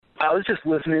I was just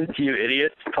listening to you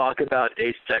idiots talk about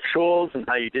asexuals and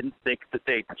how you didn't think that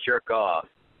they jerk off.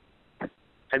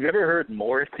 Have you ever heard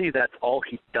Morrissey? That's all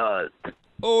he does.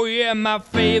 Oh yeah, my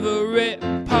favorite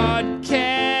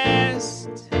podcast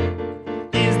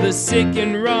is the Sick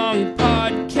and Wrong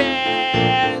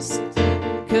podcast,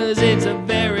 'cause it's a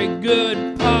very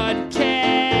good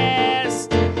podcast.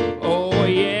 Oh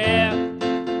yeah,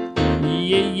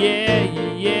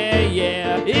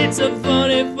 yeah. It's a funny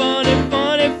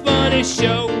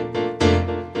show.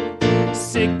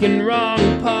 Sick and Wrong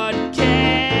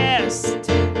podcast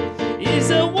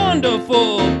is a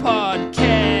wonderful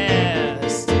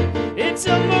podcast. It's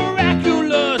a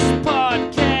miraculous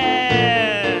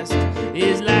podcast.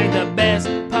 It's like the best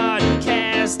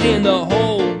podcast in the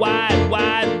whole wide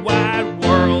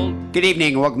world. Good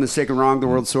evening and welcome to Sick and Wrong, the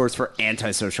world source for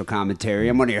antisocial commentary.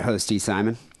 I'm one of your hosts, Dee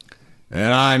Simon.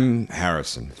 And I'm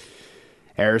Harrison.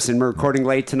 Harrison, we're recording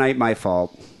late tonight. My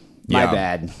fault. My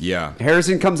bad. Yeah.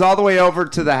 Harrison comes all the way over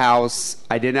to the house.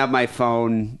 I didn't have my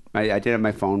phone. I didn't have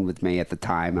my phone with me at the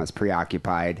time. I was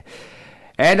preoccupied.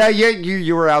 And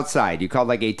you were outside. You called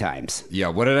like 8 times. Yeah.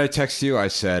 What did I text you? I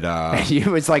said... It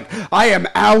was like, I am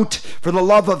out for the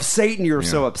love of Satan. You were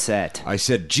so upset. I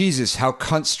said, Jesus, how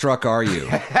cunt-struck are you?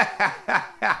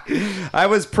 I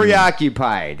was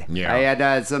preoccupied. Yeah. I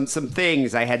had some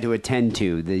things I had to attend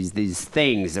to. These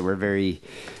things that were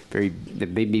that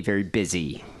made me very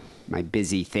busy. My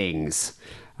busy things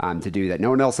to do that no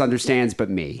one else understands but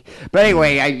me. But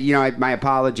anyway, my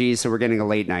apologies. So we're getting a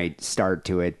late night start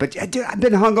to it. But dude, I've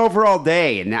been hungover all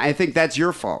day, and I think that's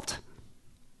your fault.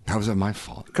 How was it my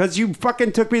fault? Because you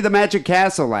fucking took me to the Magic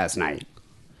Castle last night.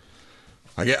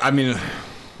 Or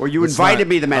you invited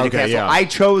me to the Magic Castle. Yeah. I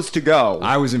chose to go.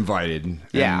 I was invited. And,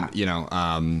 yeah.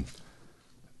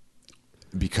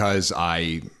 Because How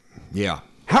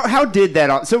did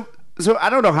that... So I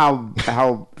don't know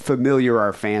how familiar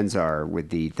our fans are with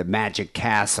the Magic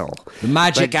Castle. The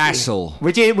Magic Castle.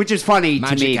 Which is funny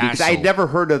to me Castle. because I'd never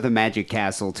heard of the Magic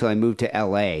Castle until I moved to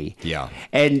L.A. Yeah.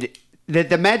 And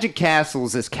the Magic Castle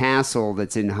is this castle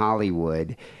that's in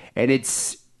Hollywood. And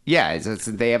it's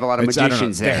they have a lot of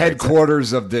magicians there. The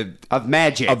headquarters of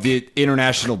magic. Of the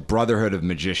International Brotherhood of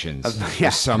Magicians. Or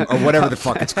whatever the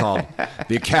fuck it's called.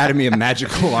 The Academy of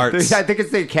Magical Arts. I think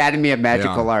it's the Academy of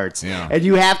Magical Arts. Yeah. And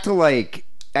you have to I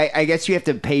guess you have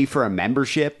to pay for a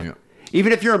membership. Yeah.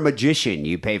 Even if you're a magician,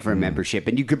 you pay for a membership.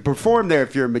 And you could perform there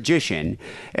if you're a magician.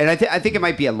 And I think it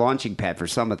might be a launching pad for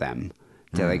some of them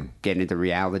to get into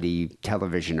reality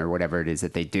television or whatever it is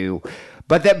that they do.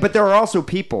 But there are also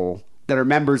people that are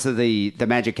members of the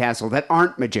Magic Castle that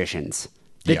aren't magicians.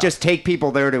 That just take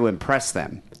people there to impress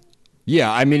them. Yeah,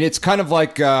 I mean, it's kind of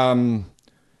like, I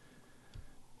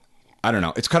don't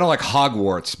know. It's kind of like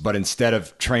Hogwarts, but instead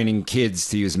of training kids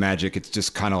to use magic, it's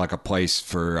just kind of like a place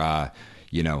for,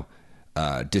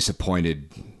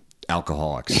 disappointed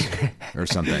alcoholics or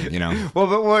something,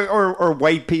 Well, or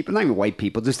white people, not even white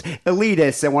people, just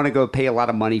elitists that want to go pay a lot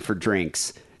of money for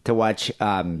drinks to watch,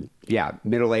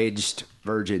 middle-aged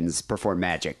virgins perform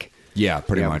magic. Yeah,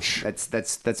 pretty much.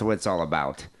 That's what it's all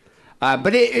about.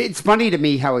 But it's funny to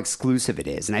me how exclusive it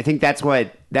is, and I think that's why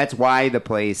the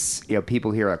place,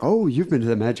 people hear like, oh, you've been to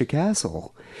the Magic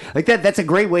Castle, like that. That's a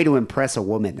great way to impress a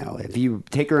woman, though. If you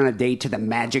take her on a date to the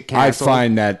Magic Castle, I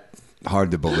find that hard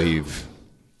to believe.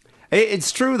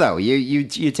 It's true though.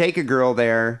 You take a girl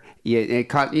there.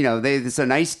 It's a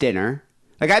nice dinner.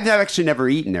 Like I've actually never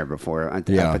eaten there before up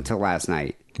until last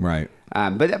night. Right.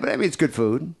 But I mean, it's good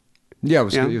food. Yeah, it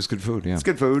was good food. Yeah, it's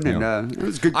good food, and it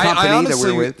was good company that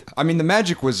we're with. I mean, the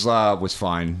magic was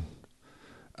fine.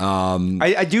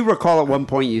 I do recall at one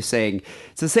point you saying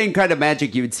it's the same kind of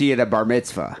magic you would see at a bar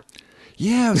mitzvah.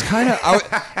 Yeah, it was kind of.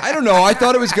 I don't know. I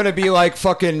thought it was going to be like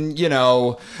fucking.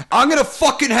 I'm going to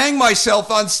fucking hang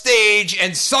myself on stage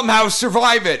and somehow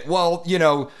survive it. Well,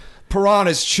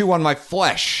 piranhas chew on my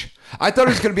flesh. I thought it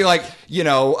was going to be like,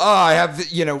 I have,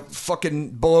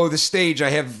 fucking below the stage, I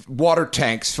have water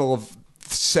tanks full of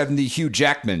 70 Hugh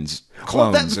Jackmans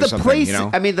clones or something, place,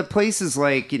 I mean, the place is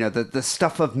like, the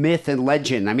stuff of myth and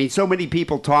legend. I mean, so many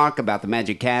people talk about the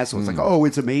Magic Castle. It's like, oh,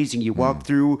 it's amazing. You walk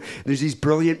through, there's these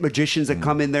brilliant magicians that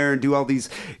come in there and do all these,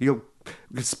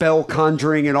 spell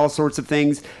conjuring and all sorts of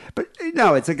things. But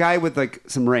no, it's a guy with like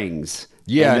some rings.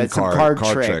 Yeah, and some card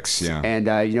tricks. Yeah.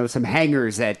 And, some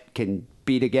hangers that can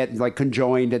be to get like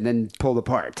conjoined and then pulled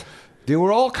apart. They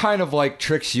were all kind of like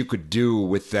tricks you could do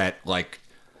with that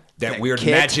weird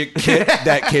kit. Magic kit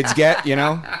that kids get,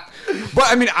 But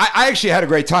I mean, I actually had a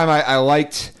great time.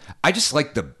 I just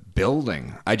liked the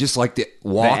building. I just liked it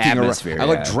walking around. I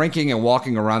like drinking and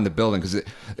walking around the building because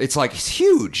it's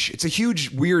huge. It's a huge,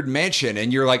 weird mansion,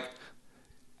 and you're like,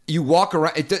 you walk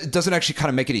around. It doesn't actually kind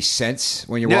of make any sense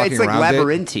when you're No, walking it's like around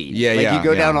labyrinthine. Yeah, like yeah. you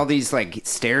go yeah. down all these like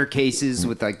staircases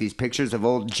with like these pictures of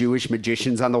old Jewish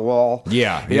magicians on the wall.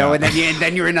 Yeah, you know, yeah. and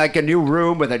then you're in like a new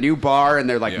room with a new bar, and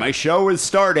they're like, "My show is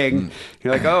starting."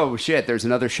 You're like, "Oh shit, there's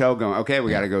another show going. Okay,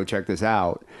 we got to go check this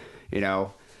out." You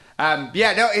know,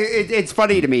 yeah, no, it's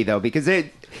funny to me though because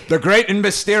The great and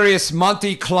mysterious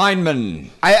Monty Kleinman.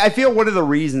 I feel one of the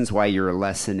reasons why you're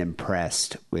less than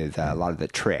impressed with a lot of the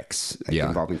tricks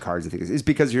involving cards and things is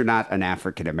because you're not an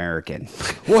African American.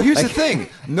 Well, here's the thing.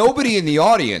 Nobody in the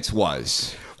audience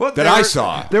was that I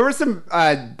saw. There were some,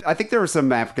 I think there were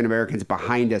some African Americans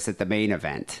behind us at the main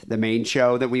event, the main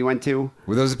show that we went to.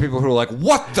 Were those the people who were like,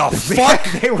 what the fuck?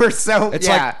 They were so, It's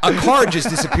like a card just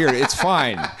disappeared. It's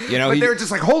fine. You know, but they were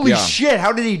just like, holy shit,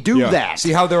 how did he do that?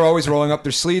 See how they're always rolling up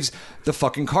their sleeves? The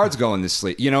fucking cards go in the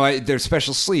sleeve. You know, they're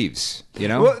special sleeves, you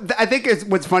know? Well, I think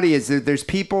what's funny is that there's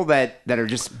people that are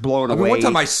just blown I mean, away. one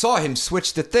time I saw him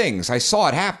switch the things. I saw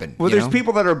it happen. Well, you there's know?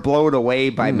 people that are blown away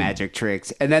by magic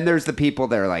tricks, and then there's the people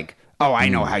that are like, oh, I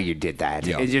know how you did that.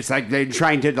 Yeah. It's just like they're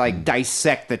trying to like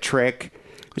dissect the trick.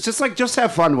 It's just like, just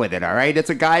have fun with it, all right?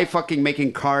 It's a guy fucking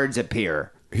making cards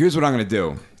appear. Here's what I'm going to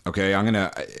do, okay?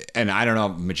 And I don't know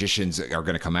if magicians are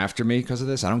going to come after me because of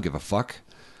this. I don't give a fuck.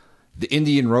 The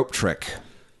Indian rope trick.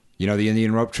 You know the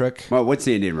Indian rope trick? Well, what's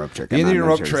the Indian rope trick? The Indian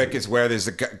rope trick is where there's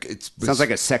a guy. Sounds like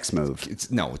a sex move. It's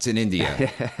in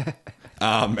India.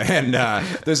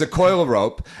 There's a coil of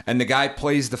rope, and the guy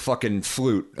plays the fucking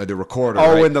flute, the recorder.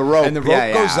 Oh, right? and the rope. And the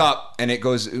rope goes up, and it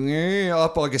goes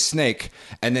up like a snake,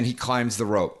 and then he climbs the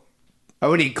rope.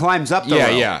 Oh, and he climbs up the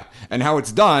rope. Yeah. And how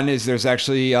it's done is there's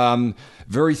actually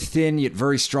very thin yet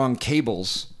very strong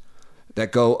cables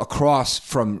that go across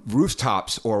from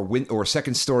rooftops or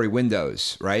second story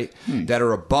windows, right? That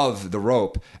are above the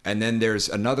rope, and then there's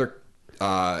another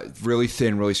really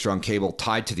thin, really strong cable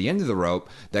tied to the end of the rope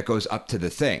that goes up to the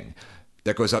thing.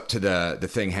 That goes up to the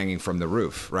thing hanging from the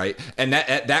roof, right? And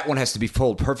that one has to be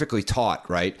pulled perfectly taut,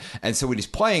 right? And so when he's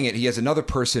playing it, he has another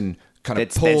person kind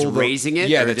of that's raising it?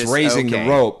 Yeah, or that's just, raising okay. the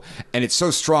rope, and it's so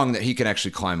strong that he can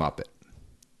actually climb up it.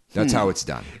 That's how it's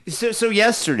done. So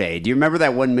yesterday, do you remember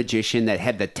that one magician that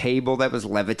had the table that was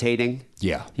levitating?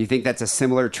 Yeah. You think that's a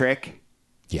similar trick?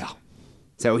 Yeah.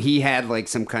 So he had like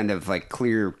some kind of like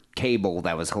clear cable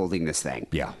that was holding this thing.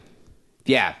 Yeah.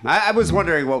 Yeah, I was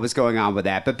wondering what was going on with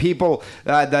that, but people,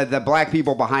 the black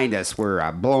people behind us were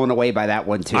blown away by that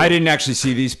one too. I didn't actually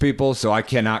see these people, so I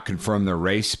cannot confirm their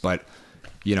race, but,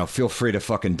 you know, feel free to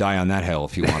fucking die on that hill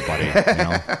if you want, buddy. You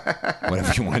know,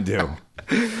 whatever you want to do.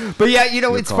 But yeah, you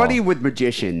know, Your it's call. funny with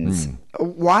magicians.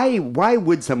 Why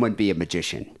would someone be a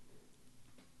magician?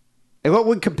 And what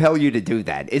would compel you to do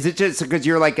that? Is it just because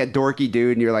you're like a dorky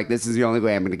dude and you're like, this is the only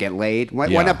way I'm going to get laid? Why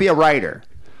not be a writer?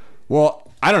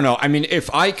 Well, I don't know. I mean, if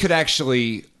I could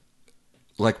actually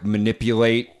like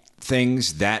manipulate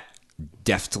things that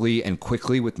deftly and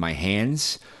quickly with my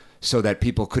hands so that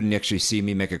people couldn't actually see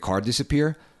me make a card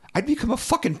disappear, I'd become a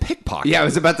fucking pickpocket. Yeah, I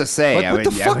was about to say. Like, what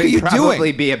the fuck are you probably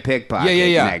doing? be a pickpocket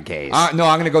in that case. No,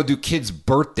 I'm going to go do kids'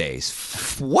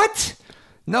 birthdays. What?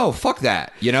 No, fuck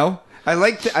that, you know? I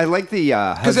like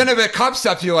the Because then if a cop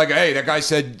stops you, like, hey, that guy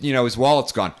said, you know, his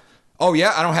wallet's gone. Oh,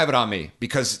 yeah, I don't have it on me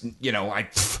because, you know,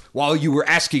 while you were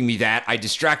asking me that, I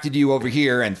distracted you over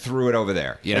here and threw it over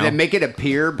there, you know? And then make it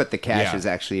appear, but the cash Yeah. is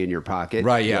actually in your pocket.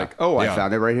 Right, You're yeah. like, oh, Yeah. I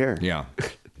found it right here. Yeah.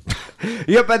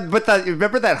 Yeah, but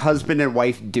remember that husband and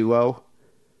wife duo?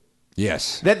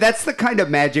 Yes. That's the kind of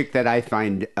magic that I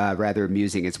find rather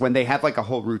amusing. It's when they have like a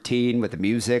whole routine with the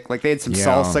music. Like they had some Yeah.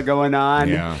 salsa going on.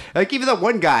 Yeah. Like even the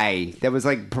one guy that was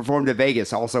like performed in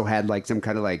Vegas also had like some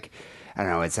kind of like, I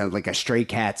don't know, it sounded like a Stray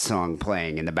Cats song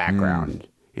playing in the background.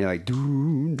 You know, like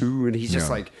doo doo, and he's just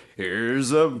Yeah. like,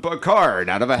 here's a card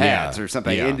out of a hat Yeah. or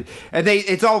something. Yeah. And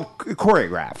it's all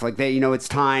choreographed, like they, you know, it's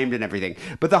timed and everything.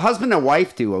 But the husband and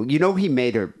wife duo, you know, he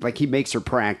makes her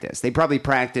practice. They probably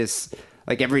practice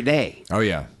like every day. Oh,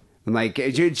 yeah. And like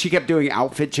she kept doing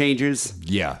outfit changes.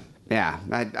 Yeah. Yeah,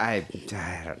 I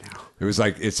don't know. It's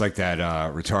like that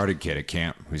retarded kid at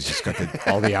camp who's just got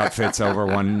all the outfits over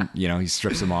one, you know, he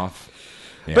strips them off.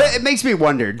 Yeah. But it makes me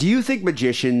wonder, do you think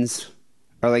magicians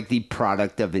are like the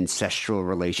product of ancestral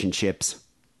relationships?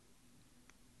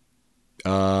 Is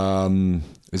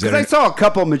Because that I saw a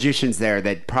couple magicians there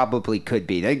that probably could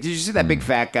be. Like, did you see that big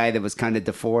fat guy that was kind of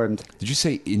deformed? did you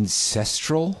say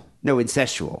ancestral? No,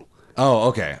 incestual. Oh,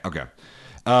 okay.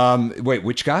 Wait,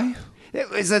 which guy? It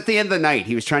was at the end of the night.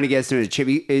 He was trying to get us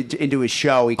into his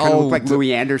show. He kind of looked like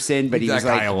Louis Anderson, but he that was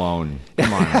guy like alone.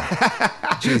 Come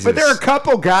on. Jesus. But there are a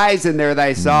couple guys in there that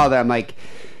I saw that I'm like,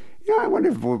 I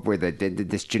wonder where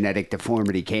this genetic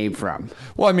deformity came from.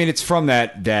 Well, I mean, it's from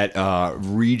that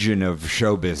region of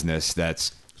show business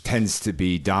that tends to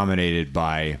be dominated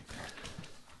by,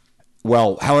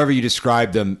 well, however you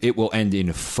describe them, it will end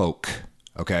in folk.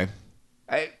 Okay.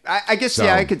 I guess,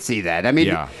 yeah, I could see that. I mean,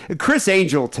 yeah. Chris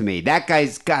Angel, to me, that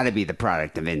guy's got to be the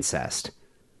product of incest.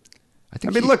 I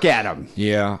mean, look at him.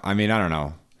 Yeah, I mean, I don't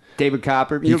know. David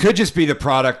Copper. He could just be the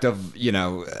product of,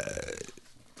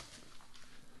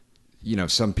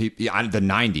 some people, the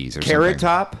 90s or Carrot something.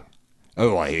 Top?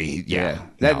 Oh, yeah.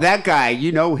 That guy,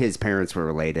 his parents were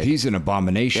related. He's an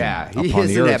abomination. Yeah, he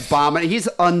is an abomination. He's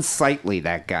unsightly,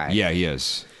 that guy. Yeah, he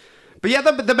is. But yeah,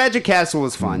 the Magic Castle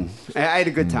was fun. I had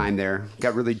a good time there.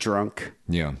 Got really drunk.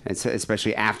 Yeah.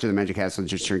 Especially after the Magic Castle,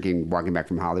 just drinking, walking back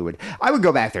from Hollywood. I would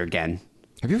go back there again.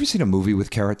 Have you ever seen a movie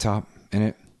with Carrot Top in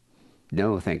it?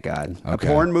 No, thank God. Okay.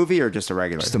 A porn movie or just a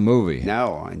regular? Just a movie.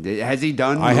 No. Has he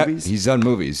done movies? He's done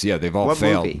movies. Yeah, they've all What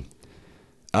failed. movie?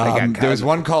 There was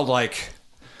one called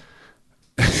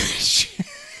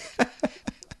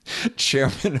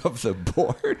Chairman of the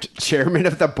Board. Chairman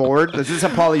of the Board? Is this a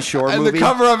Pauly Shore movie? And the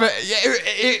cover of it,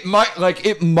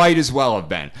 it might as well have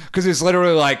been, because it's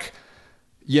literally like,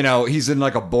 he's in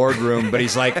like a boardroom, but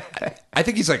he's like, I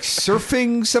think he's like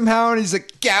surfing somehow, and he's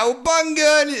like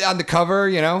cowbunga on the cover,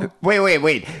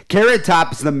 Wait. Carrot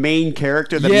Top's the main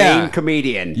character, the main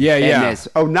comedian. Yeah. In this.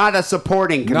 Oh, not a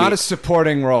supporting comedian. Not a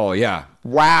supporting role. Yeah.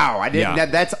 Wow, I didn't. Yeah.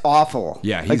 That's awful.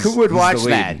 Yeah, who would watch the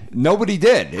lead. that? Nobody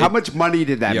did. How much money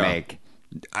did that make?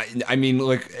 I mean,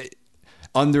 like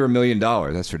under $1 million.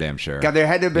 That's for damn sure. God, there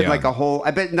had to have been like a whole.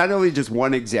 I bet not only just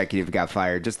one executive got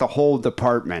fired, just the whole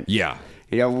department. Yeah.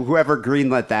 Whoever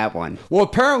greenlit that one. Well,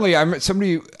 apparently,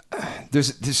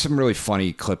 there's some really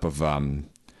funny clip of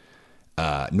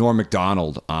Norm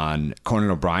Macdonald on Conan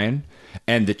O'Brien,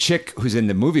 and the chick who's in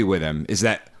the movie with him is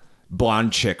that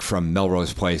blonde chick from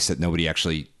Melrose Place that nobody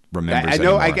actually remembers. I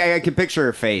know. Anymore. I can picture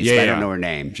her face. But I don't know her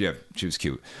name. She was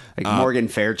cute. Like Morgan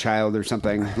Fairchild or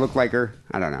something. Looked like her.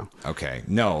 I don't know. Okay,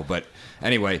 no, but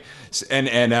anyway,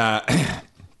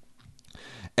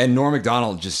 and Norm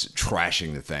Macdonald just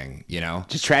trashing the thing,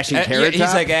 just trashing Carrot Top.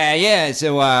 He's like,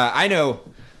 so I know.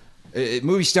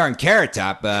 Movie starring Carrot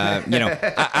Top,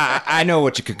 I know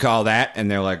what you could call that. And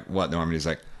they're like, what, Norm? And he's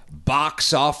like,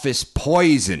 box office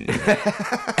poison.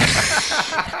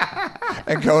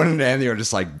 And Conan and Anthony are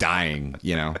just like dying,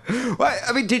 Well,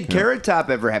 I mean, did Carrot Top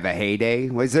ever have a heyday?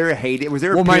 Was there a heyday? Was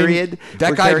there a period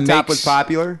that where guy Carrot Top was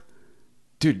popular?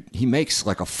 Dude, he makes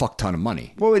like a fuck ton of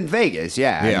money. Well, in Vegas,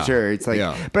 I'm sure. It's like,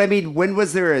 but I mean, when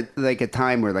was there a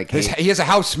time where like... He has a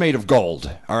house made of gold,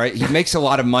 all right? He makes a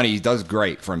lot of money. He does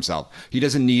great for himself. He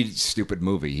doesn't need a stupid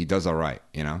movie. He does all right,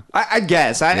 I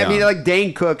guess. I mean, like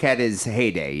Dane Cook had his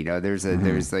heyday,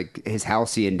 there's like his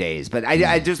halcyon days. But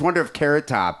I just wonder if Carrot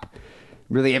Top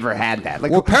really ever had that.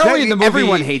 Like, well, apparently in the movie...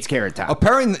 Everyone hates Carrot Top.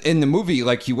 Apparently in the movie,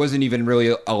 like, he wasn't even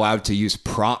really allowed to use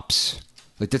props.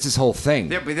 Like, that's his whole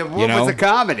thing. Yeah, but what was the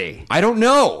comedy? I don't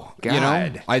know.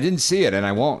 God. I didn't see it, and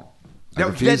I won't. I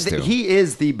refuse to. He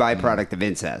is the byproduct of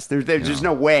incest. There's just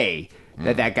no way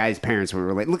that guy's parents were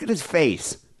related. Look at his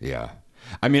face. Yeah.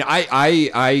 I mean,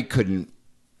 I couldn't.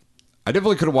 I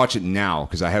definitely could have watched it now,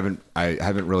 because I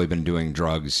haven't really been doing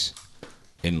drugs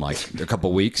in like a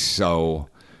couple weeks, so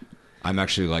I'm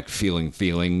actually like feeling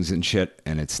feelings and shit,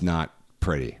 and it's not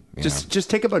pretty. Just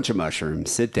take a bunch of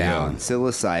mushrooms, sit down,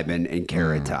 psilocybin and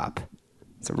Carrot Top.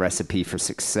 It's a recipe for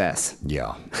success.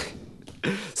 Yeah.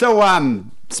 So,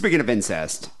 speaking of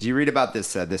incest, do you read about this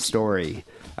story?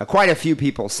 Quite a few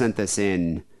people sent this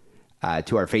in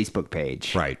to our Facebook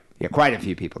page. Right. Yeah, quite a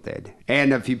few people did,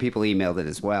 and a few people emailed it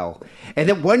as well. And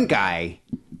then one guy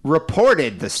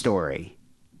reported the story.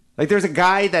 Like, there's a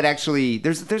guy that actually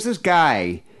there's this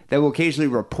guy that will occasionally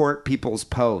report people's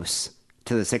posts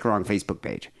to the Sick or Wrong Facebook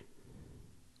page.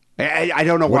 I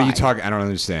don't know why. What are you talking? I don't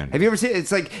understand. Have you ever seen?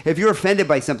 It's like if you're offended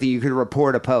by something, you could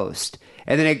report a post,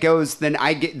 and then it goes. Then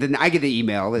I get the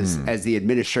email as the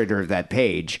administrator of that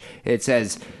page. It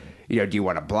says, do you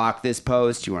want to block this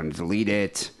post? Do you want to delete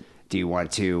it? Do you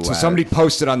want to? So somebody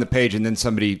posted on the page, and then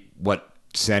somebody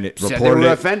sent it, reported it. They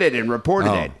were offended and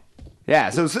reported it. Yeah.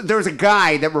 So there was a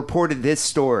guy that reported this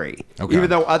story,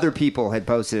 even though other people had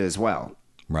posted as well.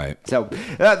 Right. So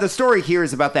the story here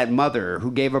is about that mother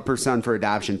who gave up her son for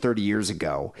adoption 30 years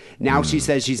ago. Now she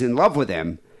says she's in love with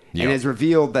him and has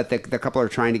revealed that the couple are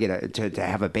trying to get to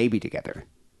have a baby together,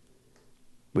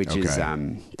 which is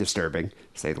disturbing, to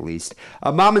say the least.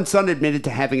 A mom and son admitted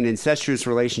to having an incestuous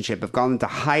relationship have gone into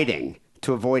hiding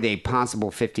to avoid a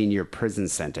possible 15-year prison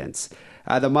sentence.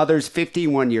 The mother's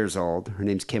 51 years old. Her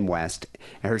name's Kim West.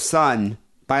 And her son,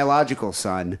 biological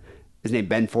son, His name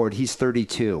Ben Ford. He's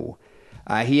 32.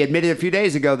 He admitted a few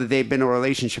days ago that they've been in a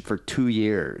relationship for 2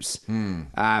 years.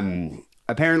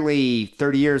 Apparently,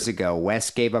 30 years ago, Wes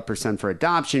gave up her son for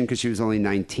adoption because she was only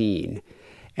 19.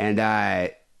 And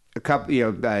a couple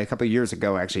of years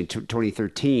ago, actually,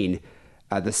 2013,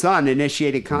 the son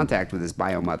initiated contact with his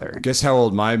bio mother. Guess how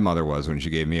old my mother was when she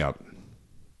gave me up?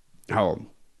 How old?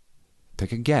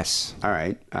 Take a guess. All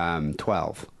right,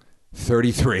 12.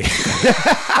 33.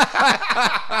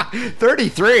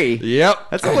 33? Yep.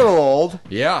 That's a little old.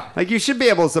 Yeah. Like, you should be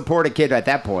able to support a kid at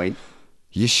that point.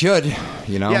 You should,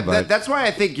 Yeah, but that's why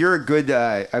I think you're a good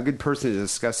person to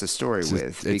discuss the story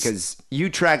with, because you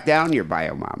tracked down your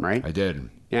bio mom, right? I did.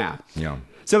 Yeah. Yeah.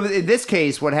 So in this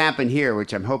case, what happened here,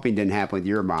 which I'm hoping didn't happen with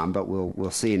your mom, but we'll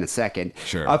see in a second.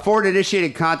 Sure. Ford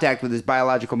initiated contact with his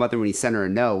biological mother when he sent her a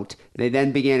note. They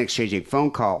then began exchanging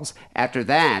phone calls. After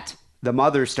that, the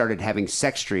mother started having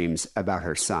sex dreams about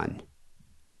her son.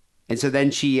 And so then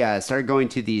she started going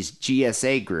to these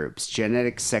GSA groups,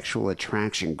 genetic sexual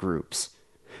attraction groups.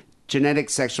 Genetic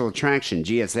sexual attraction,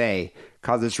 GSA,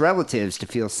 causes relatives to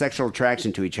feel sexual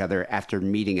attraction to each other after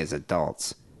meeting as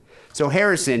adults. So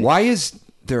Harrison... Why is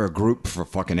there a group for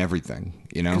fucking everything,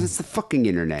 Because it's the fucking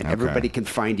internet. Okay. Everybody can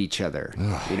find each other.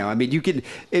 I mean, you can...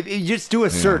 If you just do a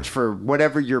search for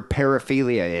whatever your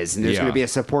paraphilia is, and there's going to be a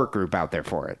support group out there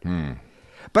for it.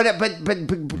 But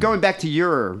going back to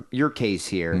your case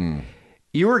here...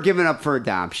 You were given up for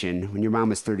adoption when your mom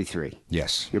was 33.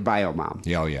 Yes. Your bio mom.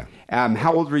 Yeah, oh yeah.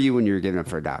 How old were you when you were given up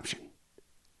for adoption?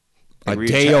 A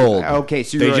day old. Okay,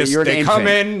 so you're an they infant. come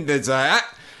in, it's I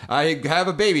have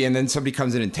a baby, and then somebody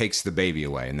comes in and takes the baby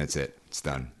away, and that's it. It's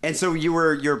done. And so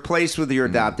you're placed with your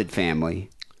adopted family.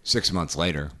 6 months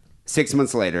later. 6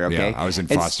 months later, okay. Yeah, I was in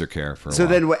foster care for a while. So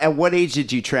then at what age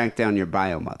did you track down your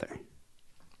bio mother?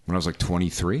 When I was like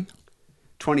 23?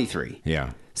 23.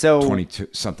 Yeah. So 22,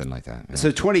 something like that. Yeah. So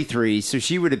 23. So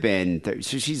she would have been.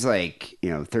 So she's like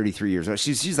 33 years old.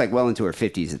 She's like well into her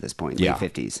 50s at this point. Yeah.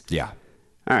 Late 50s. Yeah.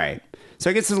 All right. So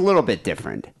I guess it's a little bit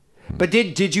different. But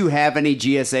did you have any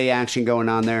GSA action going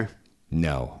on there?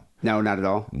 No. No, not at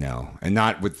all. No, and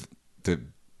not with the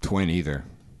twin either.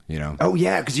 Oh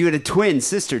yeah, because you had a twin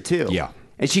sister too. Yeah.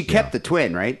 And she kept the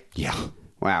twin, right? Yeah.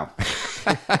 Wow.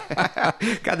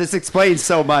 God, this explains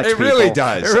so much. It really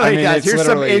does. It really does. It's Here's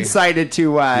some literally... insight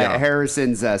into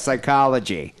Harrison's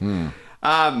psychology.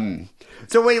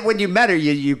 So when you met her,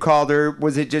 you called her.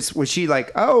 Was she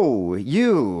like, oh,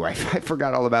 you? I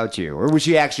forgot all about you, or was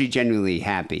she actually genuinely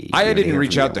happy? I didn't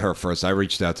reach out to her first. I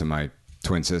reached out to my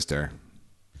twin sister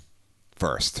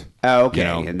first. Oh, okay.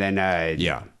 And then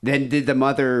Then did the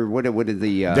mother? What did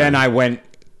the? Then I went.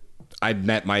 I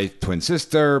met my twin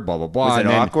sister, blah, blah, blah. Was it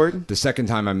awkward? The second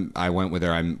time I went with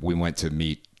her, we went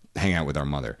to hang out with our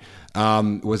mother.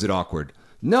 Was it awkward?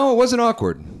 No, it wasn't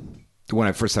awkward.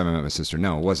 First time I met my sister,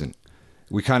 no, it wasn't.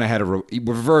 We kind of had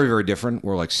we're very, very different.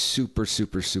 We're like super,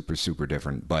 super, super, super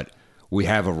different, but we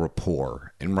have a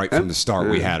rapport. And right from the start,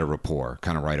 we had a rapport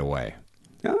kind of right away.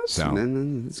 Oh,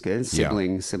 that's good.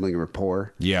 Sibling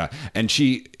rapport. Yeah. And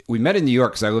we met in New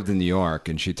York because I lived in New York,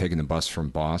 and she'd taken the bus from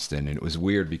Boston. And it was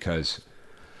weird because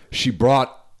she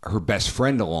brought her best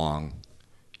friend along,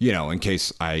 in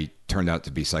case I turned out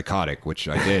to be psychotic, which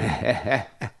I did.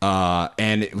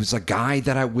 And it was a guy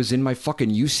that I was in my fucking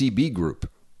UCB group.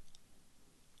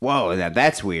 Whoa,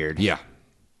 that's weird. Yeah.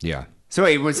 Yeah. So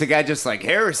wait, was the guy just like,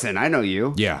 Harrison, I know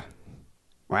you? Yeah.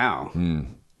 Wow.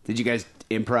 Did you guys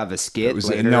improv a skit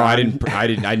later No, on?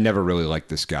 I never really liked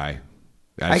this guy.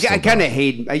 I kind of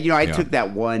hate, I took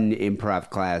that one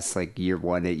improv class, like year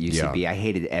one at UCB. Yeah. I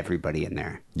hated everybody in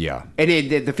there. Yeah. And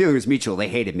the feeling was mutual. They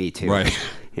hated me too. Right.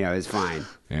 It was fine.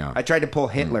 Yeah. I tried to pull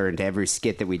Hitler into every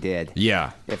skit that we did.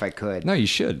 Yeah. If I could. No, you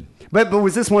should. But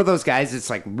was this one of those guys that's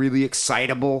like really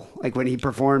excitable, like when he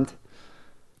performed?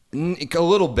 A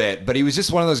little bit, but he was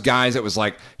just one of those guys that was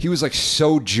like, he was like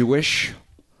so Jewish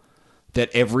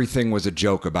that everything was a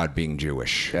joke about being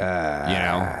Jewish. God.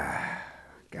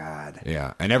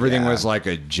 Yeah. And everything was like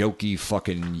a jokey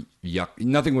fucking yuck.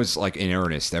 Nothing was like in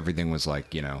earnest. Everything was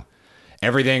like,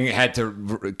 everything had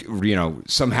to,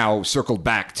 somehow circle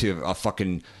back to a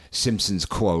fucking Simpsons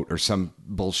quote or some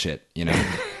bullshit,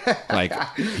 Like,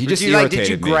 he just irritated did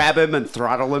you me. grab him and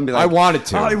throttle him? And be like, I wanted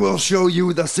to. I will show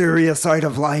you the serious side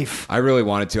of life. I really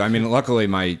wanted to. I mean, luckily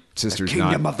my sister's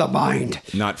Kingdom of the mind.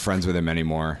 not friends with him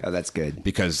anymore. Oh, that's good.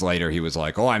 Because later he was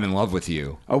like, "Oh, I'm in love with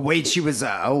you." Oh, wait, she was.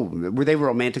 Were they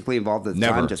romantically involved at the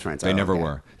Never. time? Just friends. They Oh, never okay.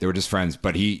 were. They were just friends.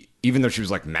 But even though she was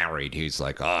like married, he's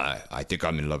like, I think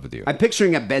I'm in love with you. I'm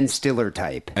picturing a Ben Stiller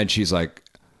type. And she's like,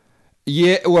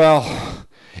 yeah, well,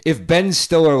 if Ben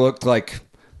Stiller looked like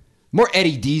more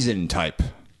Eddie Deason type.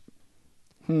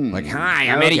 Like, hi,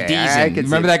 I'm Okay, Eddie I Deason. could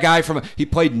Remember see that guy from? He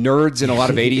played nerds in a lot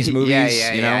of '80s movies.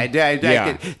 Yeah. You know? I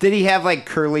did he have like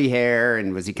curly hair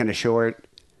and was he kind of short?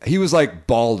 He was like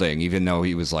balding, even though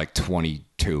he was like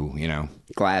 22. You know,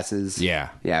 Glasses. Yeah.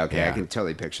 Okay. Yeah. I can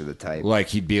totally picture the type. like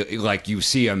he'd be like you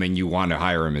see him and you want to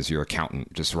hire him as your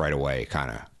accountant just right away,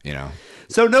 kind of. You know.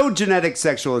 So no genetic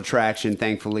sexual attraction,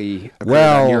 thankfully, occurred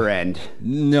Well, on your end.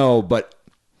 No, but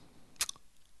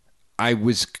a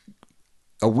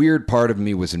weird part of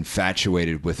me was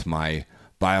infatuated with my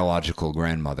biological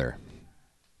grandmother.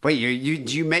 Wait,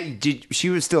 she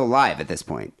was still alive at this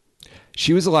point?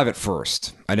 She was alive at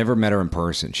first. I never met her in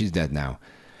person. She's dead now.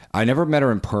 I never met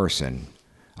her in person.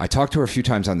 I talked to her a few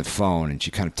times on the phone, and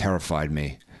she kind of terrified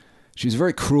me. She was a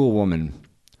very cruel woman.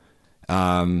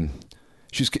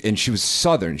 She was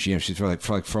Southern. She's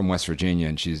from West Virginia,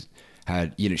 and she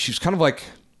was kind of like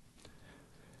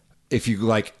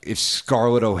if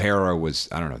Scarlett O'Hara was,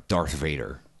 I don't know, Darth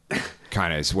Vader.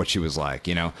 Kind of is what she was like,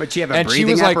 you know. But she have a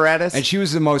breathing apparatus? And she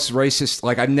was the most racist.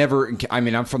 Like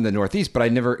I'm from the Northeast, but I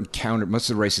never encountered, most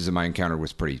of the racism I encountered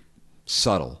was pretty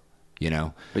subtle, you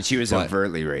know. But she was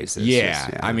overtly racist.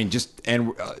 Yeah. I mean,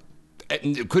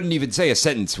 and couldn't even say a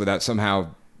sentence without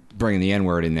somehow bringing the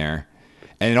N-word in there.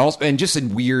 And just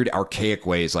in weird, archaic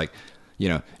ways, like, you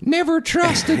know, never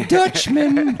trust a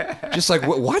Dutchman. Just like,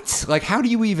 what? Like, how do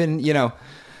you even, you know...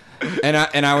 And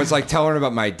I was like telling her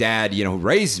about my dad, you know, who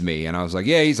raised me. And I was like,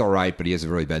 yeah, he's all right, but he has a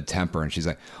really bad temper. And she's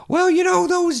like, well, you know,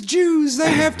 those Jews,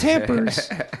 they have tempers.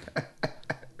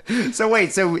 So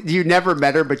wait, so you never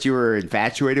met her, but you were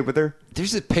infatuated with her?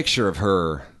 There's a picture of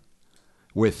her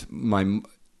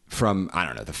from, I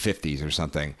don't know, the 50s or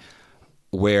something,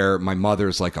 where my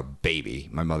mother's like a baby.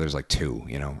 My mother's like 2,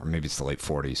 you know, or maybe it's the late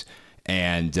 40s.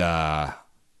 And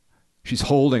she's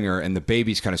holding her, and the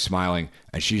baby's kind of smiling.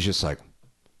 And she's just like,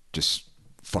 just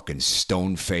fucking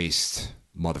stone-faced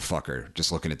motherfucker,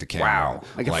 just looking at the camera. Wow.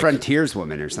 Like a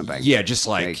frontierswoman or something. Yeah, just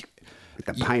like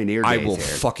the pioneer I days will here.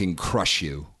 fucking crush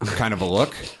you kind of a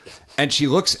look. And she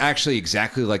looks actually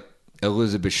exactly like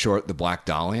Elizabeth Short, the Black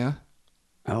Dahlia.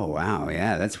 Oh, wow.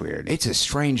 Yeah, that's weird. It's a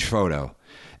strange photo.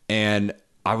 And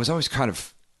I was always kind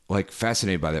of like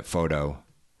fascinated by that photo.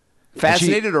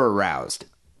 Fascinated or aroused?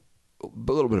 A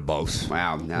little bit of both.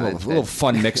 Wow. A little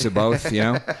fun mix of both, you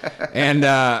know? And,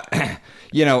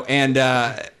 you know, and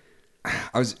it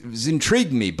was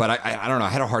intrigued me, but I don't know. I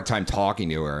had a hard time talking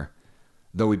to her,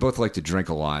 though we both like to drink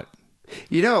a lot.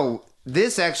 You know,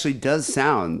 this actually does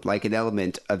sound like an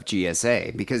element of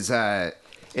GSA because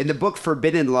in the book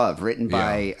Forbidden Love, written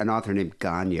by an author named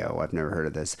Gagno, I've never heard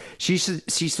of this, she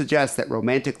suggests that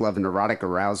romantic love and erotic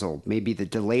arousal may be the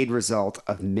delayed result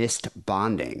of missed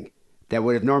bonding that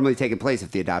would have normally taken place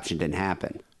if the adoption didn't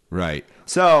happen. Right.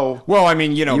 So, well, I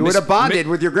mean, you know, you would have bonded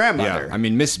with your grandmother. Yeah. I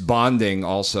mean, misbonding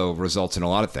also results in a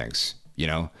lot of things, you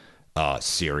know,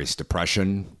 serious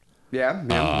depression. Yeah,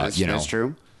 that's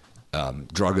true.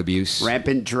 Drug abuse.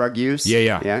 Rampant drug use.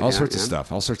 Yeah. All sorts of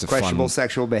stuff. All sorts of questionable fun.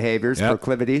 sexual behaviors,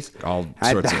 proclivities. All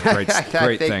sorts of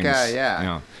great things.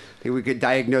 I think we could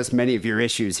diagnose many of your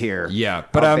issues here. Yeah,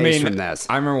 but I mean, from this.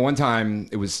 I remember one time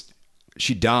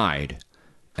she died.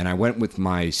 And I went with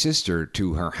my sister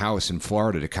to her house in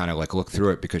Florida to kind of like look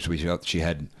through it because we felt she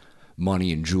had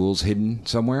money and jewels hidden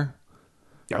somewhere.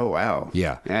 Oh, wow.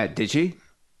 Yeah. Did she?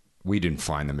 We didn't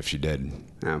find them if she did.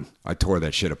 Oh. I tore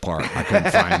that shit apart. I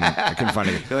couldn't find them. I couldn't find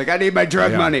it. You're like, I need my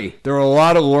drug money. There were a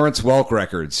lot of Lawrence Welk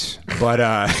records,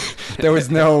 but there was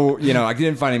no, you know, I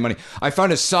didn't find any money. I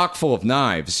found a sock full of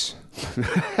knives.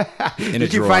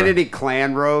 Did you find any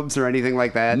Klan robes or anything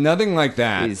like that? Nothing like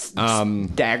that. These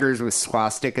daggers with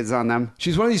swastikas on them?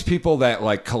 She's one of these people that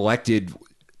like collected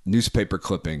newspaper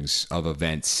clippings of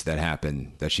events that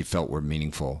happened that she felt were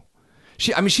meaningful.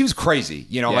 She was crazy,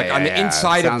 you know, on the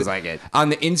inside of on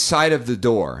the inside of the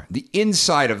door, the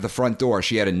inside of the front door,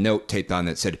 she had a note taped on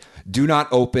that said, "Do not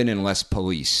open unless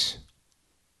police."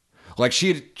 Like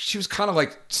she was kind of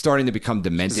like starting to become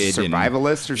demented,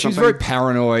 survivalist or something. She's very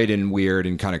paranoid and weird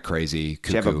and kind of crazy.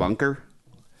 Did she have a bunker?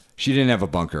 She didn't have a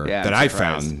bunker that I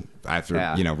found after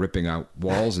ripping out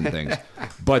walls and things.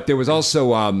 But there was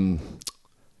also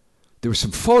there were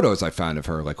some photos I found of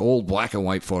her, like old black and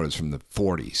white photos from the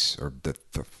 40s or the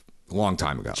long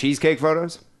time ago. Cheesecake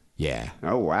photos? Yeah.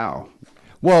 Oh wow.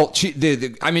 Well,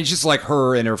 I mean, just like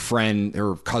her and her friend,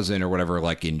 her cousin or whatever,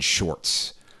 like in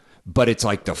shorts. But it's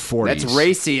like the 40s. That's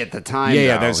racy at the time.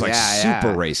 Yeah, that was like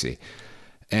super racy.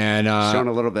 And showing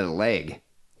a little bit of leg,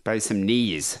 probably some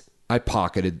knees. I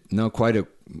pocketed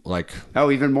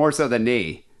Oh, even more so than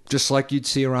knee. Just like you'd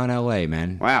see around LA,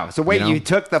 man. Wow. So wait, you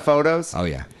took the photos? Oh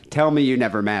yeah. Tell me you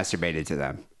never masturbated to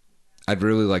them. I'd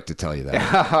really like to tell you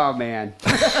that. Oh man.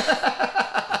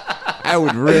 I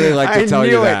would really like to tell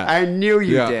you that. I knew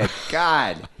you did.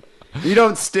 God. You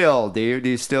don't still, do you? Do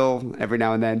you still every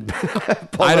now and then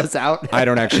pull those out? I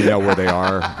don't actually know where they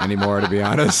are anymore, to be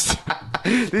honest.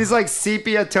 These like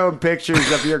sepia tone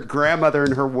pictures of your grandmother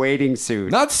in her wading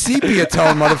suit. Not sepia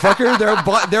tone, motherfucker.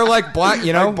 They're like black,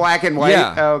 you know, like black and white.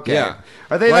 Yeah. Okay. Yeah.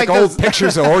 Are they like like old those...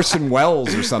 pictures of Orson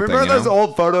Welles or something? Remember those know?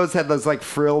 old photos had those like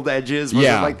frilled edges? Was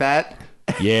it like that?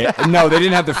 Yeah. No, they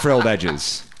didn't have the frilled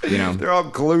edges. You know, they're all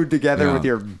glued together with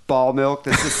your ball milk.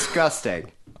 That's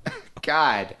disgusting.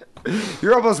 God.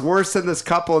 You're almost worse than this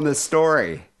couple in this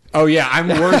story. Oh, yeah. I'm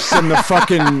worse than the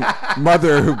fucking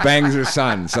mother who bangs her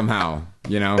son somehow.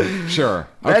 You know? Sure.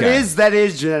 Okay. That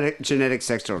is genetic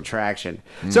sexual attraction.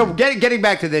 So getting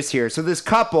back to this here. So this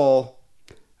couple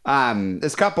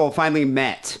finally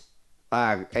met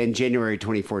in January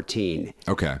 2014.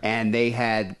 Okay. And they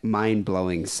had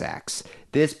mind-blowing sex.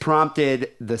 This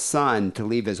prompted the son to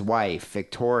leave his wife,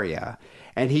 Victoria.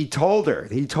 And he told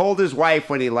his wife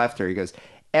when he left her, he goes,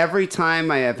 "Every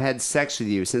time I have had sex with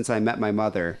you since I met my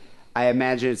mother, I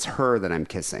imagine it's her that I'm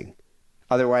kissing.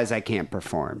 Otherwise, I can't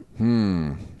perform.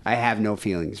 I have no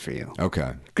feelings for you."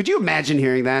 Okay. Could you imagine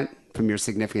hearing that from your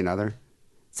significant other?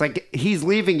 It's like he's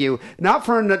leaving you, not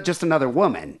for just another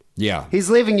woman. Yeah. He's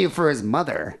leaving you for his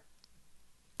mother.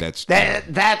 That's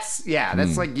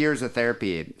like years of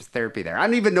therapy there. I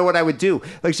don't even know what I would do.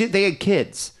 Like, they had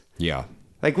kids. Yeah.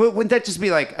 Like, wouldn't that just be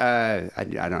like, I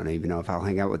don't even know if I'll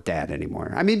hang out with dad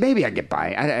anymore. I mean, maybe I'd get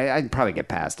by. I'd probably get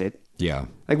past it. Yeah.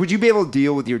 Like, would you be able to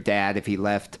deal with your dad if he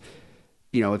left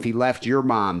your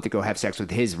mom to go have sex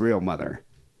with his real mother?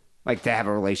 Like, to have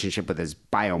a relationship with his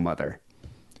bio mother?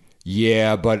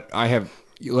 Yeah, but I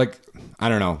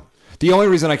don't know. The only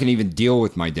reason I can even deal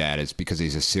with my dad is because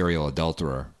he's a serial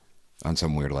adulterer on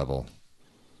some weird level.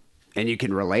 And you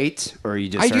can relate? Or you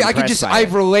just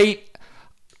relate.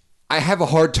 I have a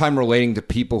hard time relating to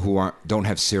people who don't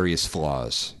have serious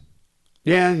flaws.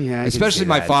 Yeah. Especially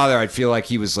my father, I'd feel like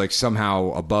he was like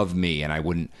somehow above me,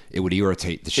 and it would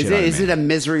irritate the shit out of me. Is it a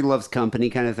misery loves company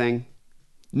kind of thing?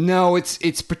 No,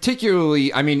 it's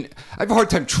particularly. I mean, I have a hard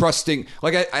time trusting.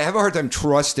 Like, I have a hard time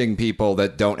trusting people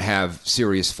that don't have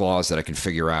serious flaws that I can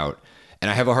figure out. And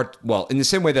I have in the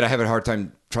same way that I have a hard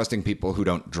time trusting people who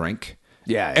don't drink.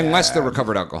 Yeah. Unless they're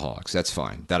recovered alcoholics, that's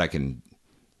fine. That I can.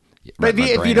 But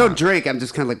if you don't drink, I'm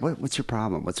just kind of like, what's your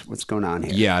problem? What's going on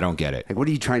here? Yeah, I don't get it. Like, what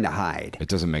are you trying to hide? It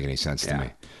doesn't make any sense to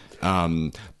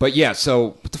me. But yeah,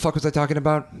 so what the fuck was I talking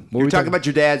about? You're talking about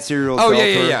your dad's serial adulterer.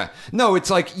 Oh, yeah. No, it's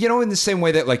like, in the same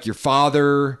way that like your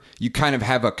father, you kind of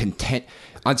have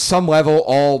on some level,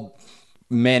 all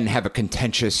men have a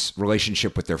contentious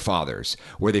relationship with their fathers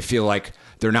where they feel like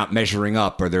they're not measuring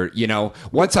up or they're,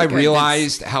 once I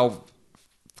realized how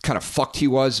kind of fucked he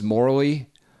was morally.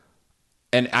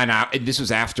 And this was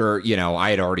after, I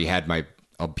had already had my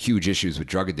huge issues with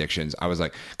drug addictions. I was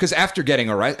like, because after getting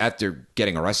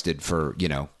arrested for,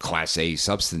 Class A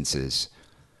substances,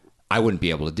 I wouldn't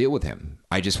be able to deal with him.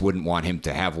 I just wouldn't want him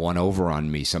to have one over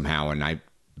on me somehow, and I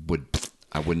wouldn't.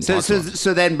 Talk to him.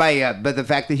 So then, but the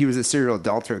fact that he was a serial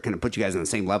adulterer kind of put you guys on the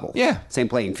same level, same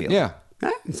playing field,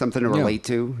 something to relate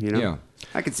to, Yeah,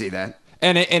 I could see that,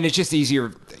 and it's just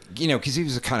easier, because he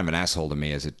was kind of an asshole to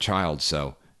me as a child,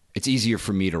 so. It's easier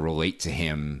for me to relate to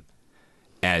him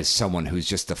as someone who's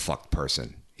just a fucked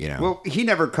person, Well, he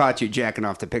never caught you jacking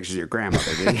off the pictures of your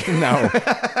grandmother, did he? No.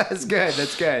 That's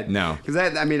good. No. Because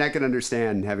I can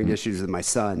understand having issues with my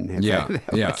son. Yeah.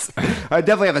 I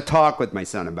definitely have a talk with my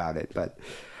son about it. But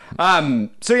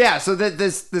so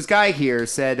this guy here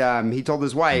said he told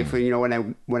his wife,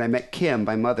 when I met Kim,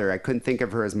 my mother, I couldn't think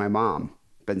of her as my mom,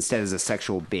 but instead as a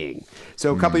sexual being.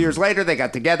 So a couple years later, they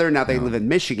got together. Now they live in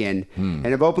Michigan and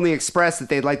have openly expressed that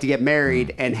they'd like to get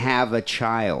married and have a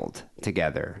child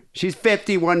together. She's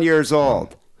 51 years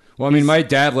old. Well, I mean, my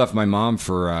dad left my mom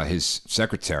for his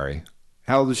secretary.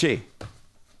 How old is she?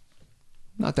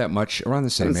 Not that much. Around the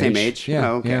same age.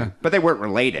 Yeah. Oh, okay. Yeah. But they weren't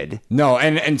related. No,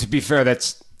 and to be fair,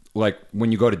 that's like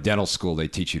when you go to dental school, they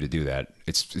teach you to do that.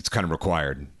 It's kind of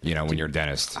required, when you're a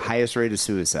dentist. Highest rate of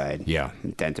suicide. Yeah.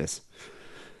 Dentists.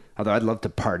 Although I'd love to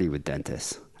party with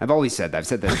dentists. I've said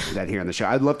that here on the show.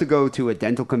 I'd love to go to a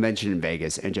dental convention in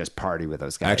Vegas and just party with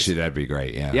those guys. Actually, that'd be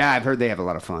great, yeah. Yeah, I've heard they have a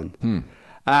lot of fun.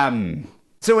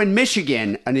 So in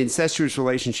Michigan, an incestuous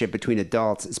relationship between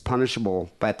adults is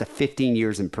punishable by up to 15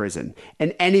 years in prison.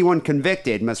 And anyone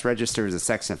convicted must register as a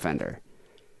sex offender.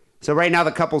 So right now,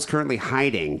 the couple's currently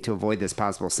hiding to avoid this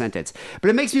possible sentence. But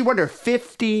it makes me wonder,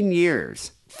 15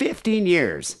 years. 15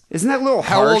 years. Isn't that a little harsh?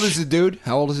 How old is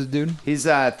the dude? He's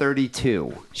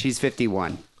 32. She's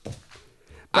 51.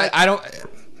 I don't...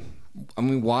 I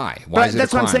mean, why? Why But is it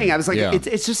that's a what I'm crime? saying. I was like, Yeah. it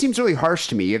just seems really harsh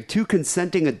to me. You have two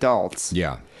consenting adults.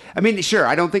 Yeah. I mean, sure,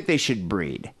 I don't think they should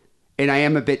breed. And I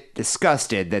am a bit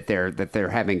disgusted that they're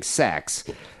having sex.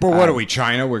 But what are we,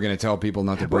 China? We're going to tell people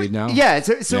not to breed now? Yeah,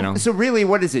 so You know? so really,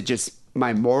 what is it? Just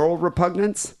my moral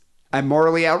repugnance? I'm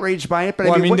morally outraged by it, but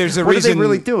Well, I mean, there's a what reason are they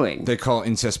really doing? They call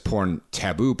incest porn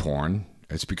taboo porn.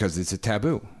 It's because it's a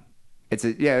taboo. It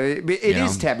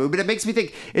is taboo, but it makes me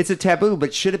think it's a taboo.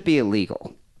 But should it be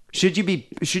illegal? Should you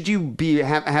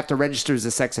have to register as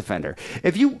a sex offender?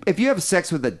 If you have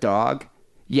sex with a dog,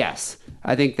 yes,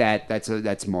 I think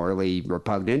that's morally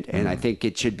repugnant, and I think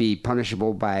it should be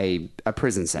punishable by a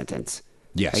prison sentence.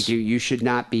 Yes. Like you should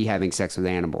not be having sex with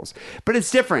animals. But it's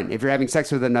different if you're having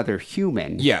sex with another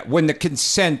human. Yeah, when the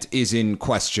consent is in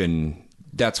question,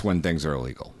 that's when things are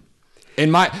illegal.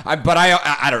 But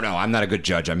I don't know. I'm not a good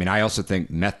judge. I mean, I also think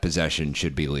meth possession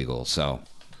should be legal. So,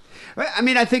 I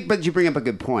mean, I think, but you bring up a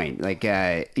good point. Like,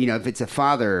 if it's a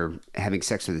father having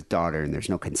sex with his daughter and there's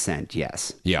no consent,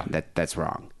 yes, Yeah. that's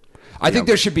wrong. I think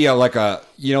there should be like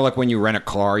when you rent a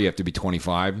car, you have to be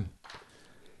 25.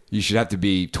 You should have to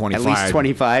be 25. At least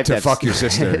 25 to fuck your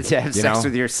sister. To have sex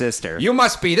with your sister. You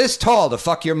must be this tall to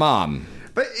fuck your mom.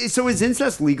 But so is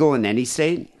incest legal in any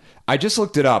state? I just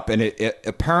looked it up, and it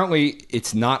apparently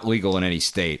it's not legal in any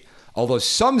state. Although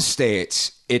some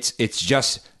states, it's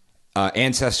just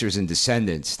ancestors and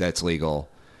descendants that's legal,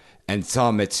 and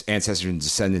some it's ancestors and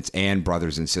descendants and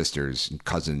brothers and sisters and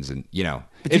cousins, and But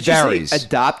it did you say varies.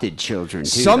 adopted children, too,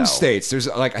 Some though? states, there's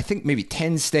like I think maybe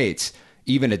 10 states,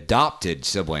 even adopted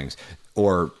siblings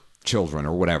or children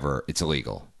or whatever, it's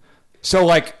illegal. So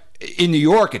like in New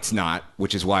York, it's not,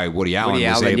 which is why Woody Allen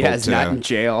was able to not in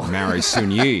jail. marry Sun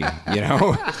Yi,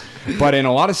 But in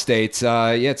a lot of states,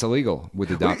 it's illegal with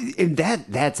adoption. And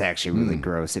that's actually really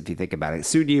gross if you think about it.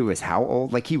 Sun Yi was how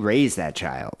old? Like he raised that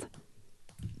child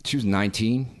She was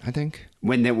 19, I think.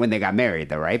 when they got married,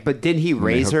 though, right? But didn't he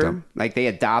raise hooked her? up. Like they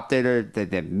adopted her.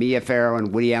 The Mia Farrow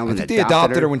and Woody Allen I think they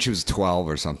adopted her when she was 12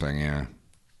 or something, yeah.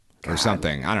 Or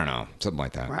something. I don't know. Something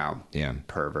like that. Wow. Yeah.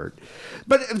 Pervert.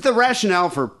 But the rationale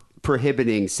for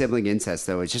prohibiting sibling incest,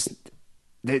 though, is just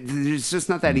it's just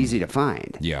not that easy to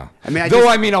find. Yeah. I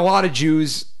mean, a lot of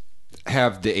Jews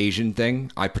have the Asian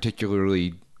thing. I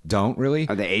particularly don't really.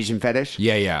 the Asian fetish.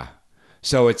 Yeah.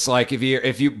 So it's like if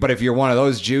you're one of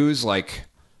those Jews, like,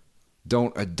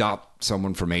 don't adopt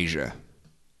someone from Asia.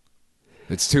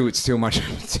 It's too much.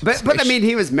 But I mean,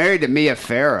 he was married to Mia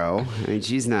Farrow. I mean,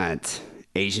 she's not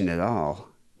Asian at all.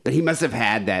 But he must have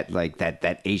had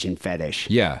that Asian fetish.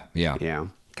 Yeah. Yeah.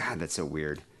 God, that's so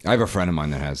weird. I have a friend of mine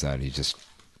that has that. He just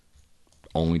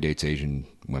only dates Asian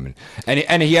women,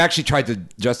 and he actually tried to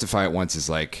justify it once as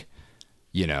like,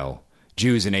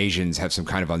 Jews and Asians have some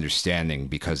kind of understanding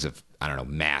because of, I don't know,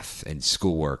 math and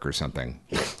schoolwork or something,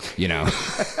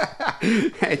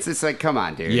 It's just like, come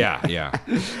on, dude. Yeah.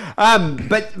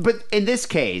 But in this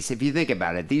case, if you think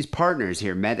about it, these partners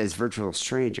here met as virtual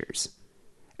strangers.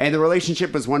 And the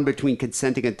relationship was one between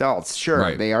consenting adults. Sure,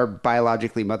 Right. they are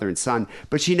biologically mother and son,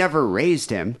 but she never raised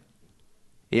him.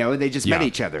 They just met Yeah.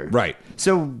 each other. Right.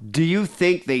 So do you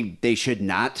think they should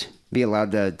not be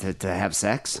allowed to have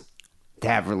sex? To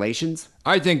have relations?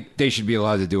 I think they should be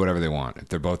allowed to do whatever they want if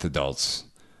they're both adults.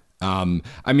 I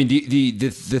mean, the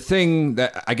thing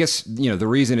that I guess the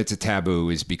reason it's a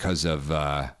taboo is because of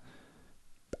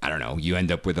I don't know. You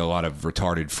end up with a lot of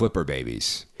retarded flipper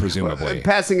babies, presumably,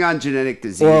 Passing on genetic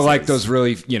diseases. or like those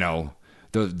really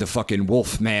the fucking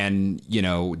Wolfman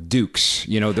dukes.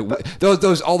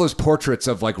 All those portraits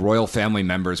of like royal family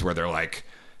members where they're like.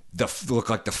 Look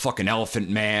like the fucking elephant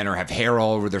man or have hair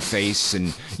all over their face,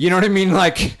 and you know what I mean.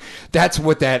 Like that's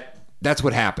what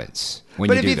happens when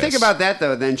But you if do you this. think about that,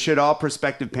 though, then should all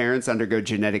prospective parents undergo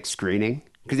genetic screening?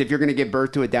 Because if you're going to give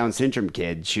birth to a Down syndrome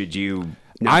kid, should you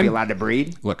not be allowed to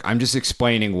breed? Look, I'm just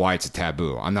explaining why it's a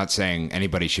taboo. I'm not saying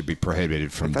anybody should be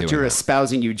prohibited from I thought doing you were it.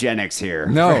 espousing eugenics here.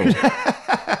 No.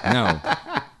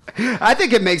 I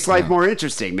think it makes life more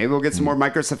interesting. Maybe we'll get some more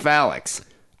microcephalics.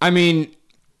 I mean,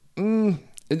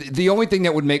 the only thing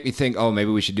that would make me think, oh, maybe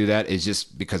we should do that is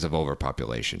just because of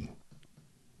overpopulation.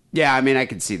 Yeah, I mean, I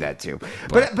can see that too.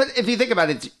 But if you think about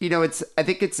it, I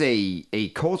think it's a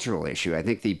cultural issue. I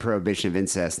think the prohibition of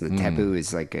incest and the taboo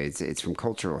is like it's from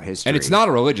cultural history, And it's not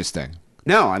a religious thing.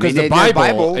 No, I mean Because the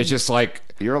Bible is just like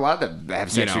you're allowed to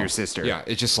have sex with your sister. Yeah,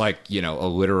 it's just like a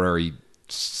literary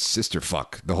sister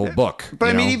fuck. The whole book. But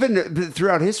I mean, even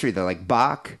throughout history, though, like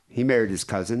Bach, he married his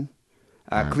cousin.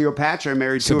 Cleopatra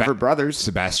married two of her brothers.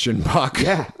 Sebastian Bach.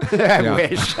 Yeah, I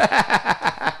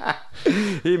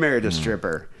wish. He married a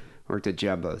stripper. Worked at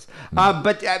Jumbo's.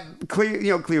 But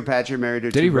Cleopatra married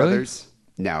her Did two he really? brothers.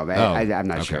 No, but I'm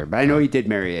not sure. But I know he did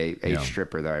marry a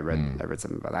stripper, though. I read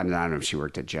something about that. I don't know if she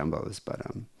worked at Jumbo's, but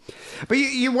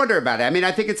you wonder about it. I mean,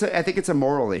 I think it's a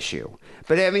moral issue.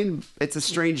 But I mean, it's a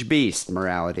strange beast,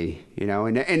 morality.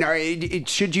 And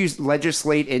should you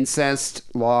legislate incest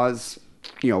laws?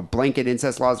 Blanket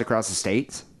incest laws across the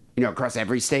states? Across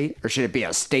every state, or should it be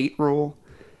a state rule?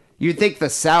 You'd think the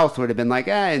South would have been like,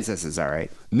 incest is all right.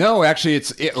 No, actually,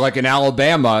 it's like in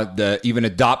Alabama, even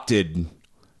adopted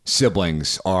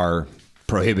siblings are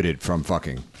prohibited from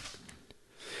fucking.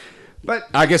 But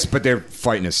I guess, they're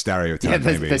fighting a stereotype. Yeah,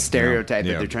 maybe, the stereotype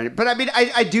that they're trying to. But I mean,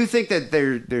 I do think that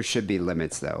there should be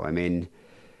limits, though. I mean,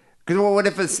 because what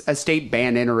if a state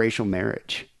banned interracial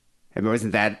marriage? I mean,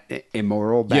 wasn't that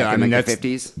immoral back in the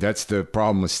 50s? That's the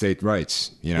problem with state rights.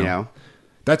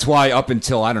 That's why up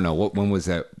until I don't know when was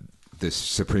that. This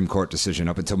Supreme Court decision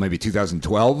up until maybe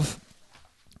 2012,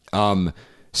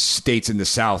 states in the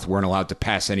South weren't allowed to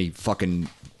pass any fucking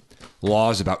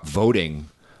laws about voting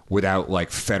without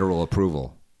like federal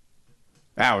approval.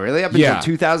 Wow, really? Up until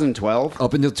 2012?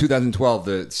 Up until 2012,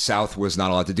 the South was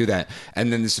not allowed to do that.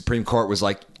 And then the Supreme Court was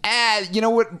like, you know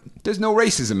what? There's no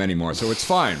racism anymore, so it's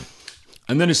fine.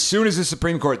 And then as soon as the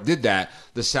Supreme Court did that,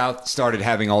 the South started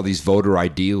having all these voter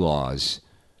ID laws.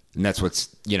 And that's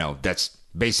that's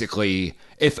basically,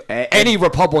 if any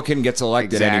Republican gets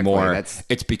elected anymore,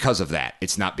 it's because of that.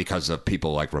 It's not because of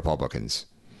people like Republicans.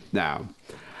 No.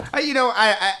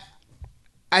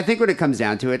 I think when it comes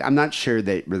down to it, I'm not sure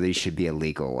that it really should be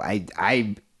illegal.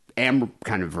 I am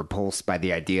kind of repulsed by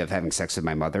the idea of having sex with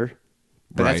my mother.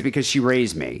 But that's because she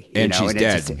raised me. And she's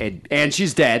dead. And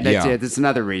she's dead. That's it. That's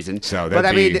another reason. So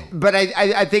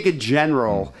I think in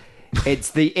general...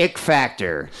 It's the ick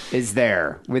factor is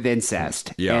there with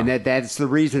incest, and that's the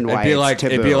reason why it's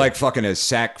taboo. It'd be like fucking a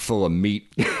sack full of meat,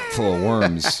 full of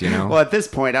worms, Well, at this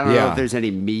point, I don't know if there's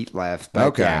any meat left.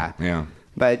 But yeah.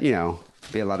 But be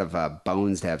a lot of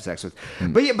bones to have sex with.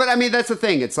 But I mean, that's the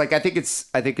thing. It's like I think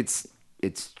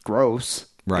it's gross.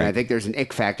 Right. And I think there's an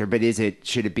ick factor, but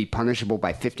should it be punishable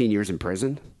by 15 years in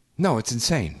prison? No, it's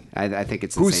insane. I think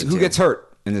it's insane. Who gets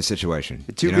hurt in this situation?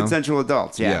 Two consensual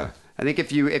adults. Yeah. I think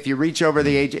if you reach over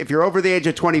the age, if you're over the age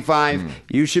of 25,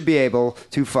 you should be able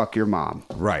to fuck your mom.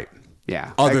 Right.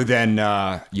 Yeah. Other than,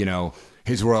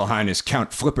 His Royal Highness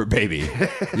Count Flipper Baby,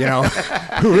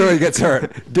 who really gets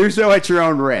hurt. Do so at your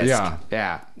own risk.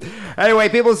 Yeah. Anyway,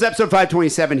 people, it's episode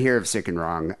 527 here of Sick and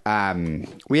Wrong.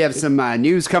 We have some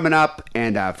news coming up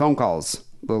and phone calls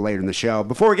a little later in the show.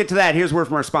 Before we get to that, here's a word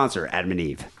from our sponsor, Adam and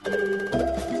Eve.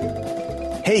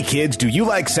 Hey kids, do you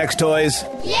like sex toys?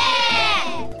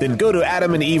 Yeah! Then go to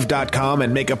adamandeve.com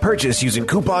and make a purchase using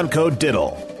coupon code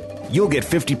DIDDLE. You'll get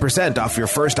 50% off your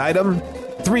first item,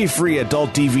 3 free adult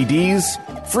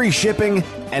DVDs, free shipping,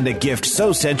 and a gift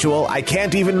so sensual I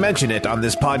can't even mention it on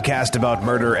this podcast about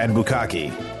murder and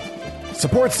bukkake.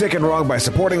 Support Sick and Wrong by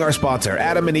supporting our sponsor,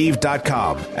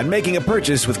 adamandeve.com, and making a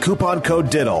purchase with coupon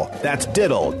code DIDDLE. That's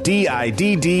DIDDLE,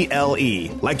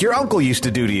 D-I-D-D-L-E, like your uncle used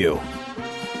to do to you.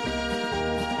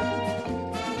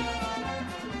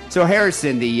 So,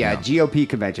 Harrison, the GOP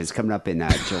convention is coming up in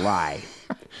July.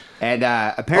 And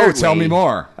apparently... tell me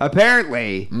more.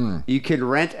 Apparently, you can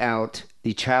rent out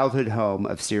the childhood home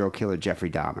of serial killer Jeffrey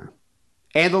Dahmer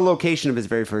and the location of his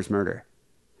very first murder.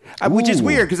 Which is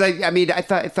weird, because, I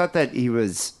thought that he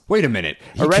was... Wait a minute.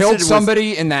 He killed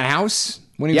somebody in that house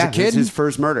when he was a kid? Yeah, it was his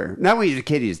first murder. Not when he was a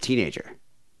kid, he was a teenager.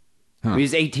 When he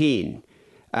was 18.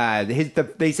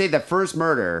 They say the first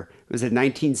murder was in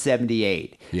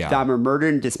 1978. Yeah. Dahmer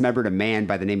murdered and dismembered a man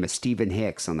by the name of Stephen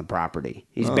Hicks on the property.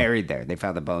 He's buried there. They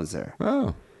found the bones there.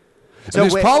 Oh. So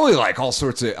there's probably like all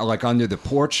sorts of, like under the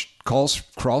porch crawl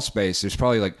space, there's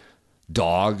probably like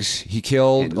dogs he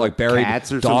killed, like buried dog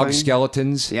something.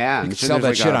 Skeletons. Yeah. You can sell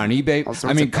that shit on eBay.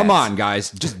 I mean, come on, guys.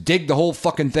 Just dig the whole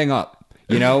fucking thing up.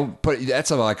 But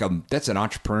that's an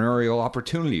entrepreneurial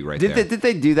opportunity right there. Did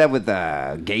they do that with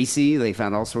Gacy? They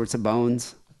found all sorts of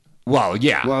bones. Well,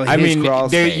 yeah. Well,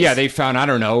 they found, I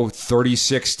don't know,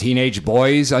 36 teenage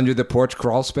boys under the porch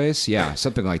crawl space. Yeah,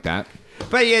 something like that.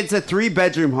 But yeah, it's a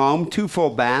 3-bedroom home, 2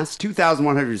 full baths,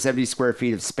 2,170 square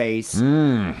feet of space.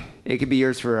 It could be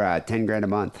yours for $10,000 a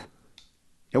month.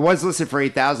 It was listed for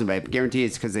 $8,000, but I guarantee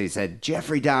it's because they said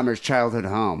Jeffrey Dahmer's childhood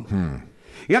home.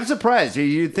 I'm surprised.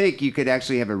 You'd think you could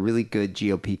actually have a really good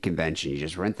GOP convention. You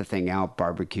just rent the thing out,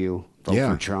 barbecue,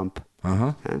 vote for Trump.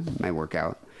 Might work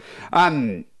out.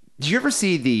 Did you ever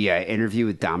see the interview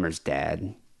with Dahmer's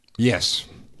dad? Yes.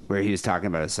 Where he was talking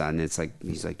about his son. It's like,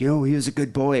 he's like, he was a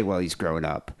good boy while he's growing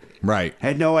up. Right.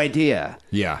 Had no idea.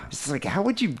 Yeah. It's like, how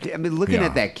would you, looking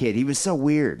at that kid, he was so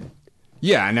weird.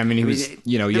 Yeah, and he was,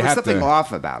 there was something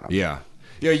off about him. Yeah.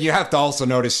 You have to also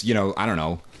notice, I don't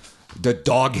know, the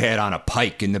dog head on a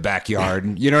pike in the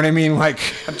backyard. You know what I mean? Like,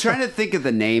 I'm trying to think of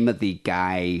the name of the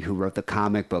guy who wrote the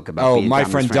comic book about. Oh, being my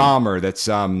Dahmer's friend Dahmer. That's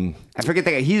I forget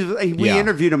the guy. We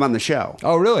interviewed him on the show.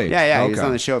 Oh, really? Yeah. He was Okay.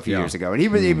 on the show a few years ago, and he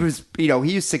was he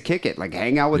used to kick it, like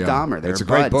hang out with Dahmer. They're It's a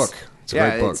great buds. book. It's a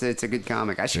great book. It's a good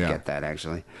comic. I should get that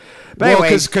actually. But Well,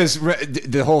 anyway, because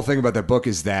the whole thing about that book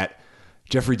is that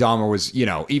Jeffrey Dahmer was,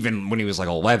 even when he was like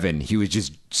 11, he would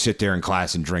just sit there in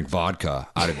class and drink vodka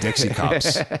out of Dixie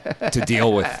cups to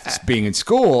deal with being in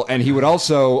school. And he would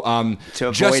also, to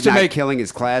avoid just to not make killing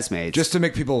his classmates, just to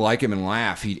make people like him and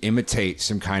laugh, he'd imitate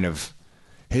some kind of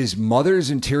his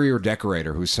mother's interior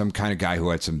decorator, who's some kind of guy who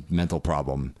had some mental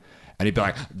problem. And he'd be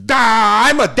like,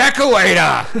 I'm a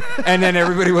decorator. And then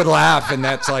everybody would laugh. And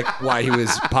that's like why he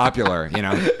was popular,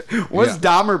 Was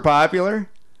Dahmer popular?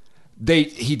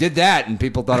 He did that, and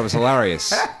people thought it was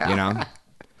hilarious, And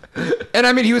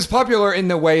I mean, he was popular in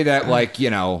the way that, like,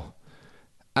 I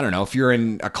don't know, if you're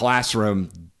in a classroom,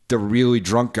 the really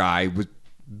drunk guy would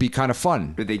be kind of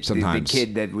fun sometimes. The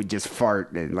kid that would just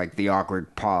fart and like the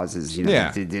awkward pauses,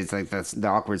 Yeah. It's like the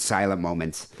awkward silent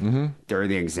moments during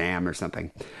the exam or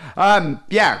something.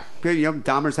 Yeah, good.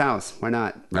 Dahmer's house. Why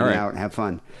not? Run out and have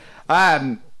fun.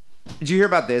 Did you hear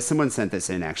about this? Someone sent this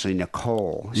in, actually.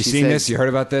 Nicole. You seen this? You heard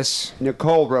about this?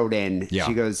 Nicole wrote in. Yeah.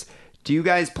 She goes, do you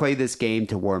guys play this game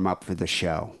to warm up for the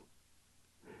show?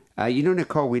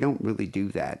 Nicole, we don't really do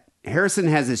that. Harrison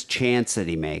has his chants that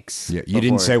he makes. Yeah, you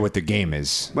didn't say what the game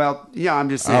is. Well, I'm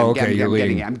just saying. Oh, okay,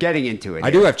 I'm getting into it.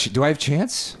 Do I have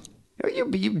chance?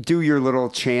 You do your little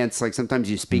chants, like sometimes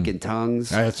you speak in tongues.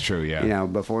 That's true, yeah.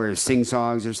 Before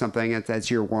sing-songs or something.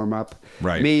 That's your warm-up.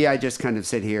 Right. Me, I just kind of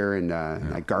sit here and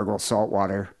I gargle salt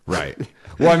water. Right.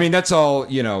 Well, I mean, that's all,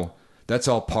 that's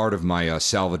all part of my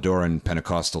Salvadoran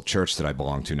Pentecostal church that I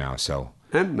belong to now, so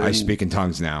I speak in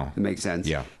tongues now. It makes sense.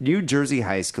 Yeah. New Jersey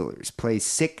high schoolers play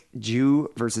sick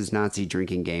Jew versus Nazi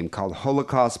drinking game called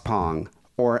Holocaust Pong,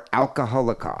 or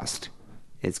Alcoholocaust,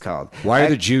 it's called. Why are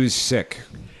the Jews sick?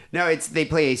 No, they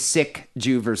play a sick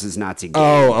Jew versus Nazi game.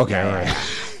 Oh, okay, all right.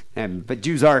 But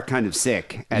Jews are kind of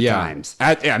sick at times.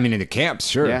 I mean, in the camps,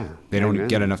 sure. Yeah. They don't Amen.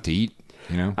 get enough to eat,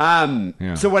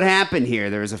 So what happened here,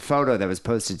 there was a photo that was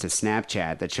posted to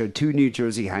Snapchat that showed two New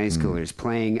Jersey high schoolers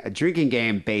playing a drinking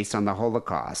game based on the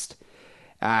Holocaust.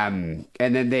 And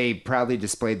then they proudly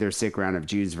displayed their sick round of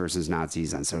Jews versus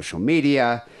Nazis on social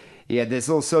media. You had this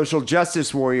little social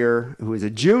justice warrior who was a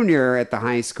junior at the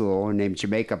high school named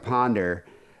Jamaica Ponder.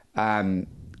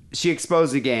 She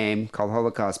exposed a game called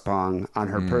Holocaust Pong on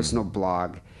her personal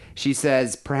blog. She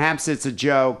says, perhaps it's a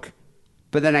joke,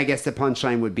 but then I guess the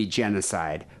punchline would be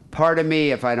genocide. Pardon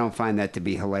me if I don't find that to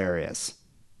be hilarious.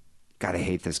 Gotta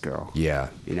hate this girl. Yeah.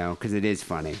 Because it is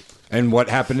funny. And what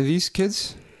happened to these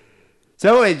kids?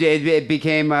 So it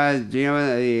became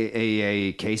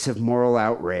a case of moral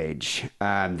outrage.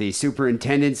 The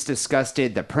superintendent's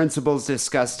disgusted, the principal's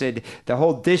disgusted, the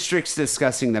whole district's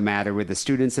discussing the matter with the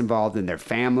students involved and their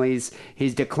families.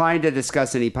 He's declined to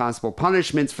discuss any possible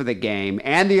punishments for the game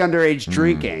and the underage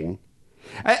drinking.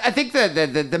 I think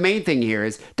the main thing here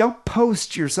is don't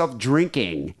post yourself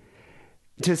drinking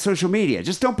to social media.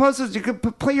 Just don't post it. You can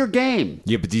play your game.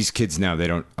 Yeah, but these kids now, they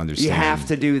don't understand. You have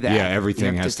to do that. Yeah,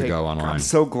 everything has to go online. I'm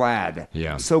so glad.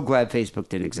 Yeah. I'm so glad Facebook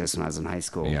didn't exist when I was in high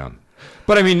school. Yeah.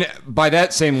 But I mean, by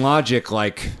that same logic,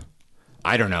 like,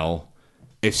 I don't know,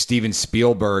 if Steven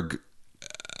Spielberg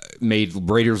made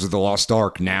Raiders of the Lost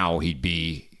Ark now, he'd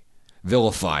be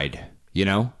vilified,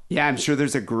 Yeah, I'm sure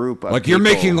there's a group of like, people.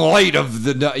 you're making light of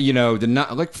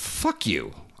like, fuck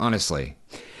you, honestly.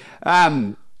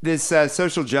 This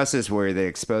social justice warrior that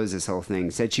exposed this whole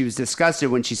thing said she was disgusted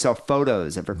when she saw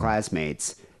photos of her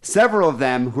classmates, several of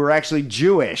them who were actually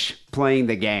Jewish, playing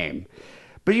the game.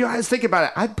 But I was thinking about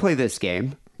it. I'd play this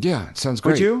game. Yeah, it sounds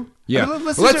great. Would you? Yeah. I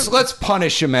mean, Let's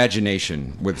punish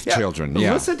imagination with children.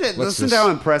 Yeah. Listen to how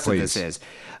impressive this is.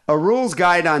 A rules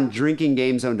guide on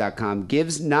drinkinggamezone.com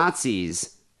gives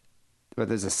Nazis... But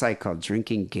there's a site called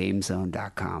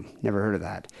drinkinggamezone.com. Never heard of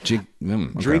that. Okay.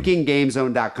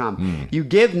 Drinkinggamezone.com. You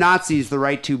give Nazis the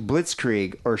right to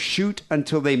blitzkrieg or shoot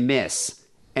until they miss,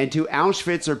 and to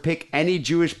Auschwitz or pick any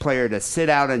Jewish player to sit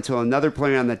out until another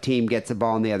player on the team gets a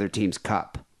ball in the other team's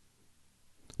cup.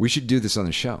 We should do this on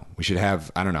the show. We should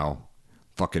have, I don't know,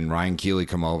 fucking Ryan Keeley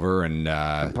come over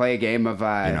and play a game of...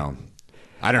 I don't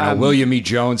know, William E.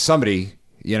 Jones, somebody,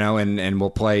 and we'll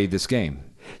play this game.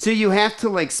 So you have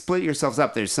to split yourselves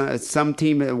up. There's some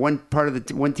team. One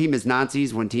team is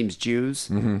Nazis, one team's Jews,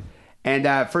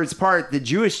 And for its part, the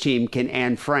Jewish team can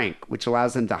Anne Frank, which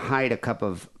allows them to hide a cup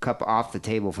off the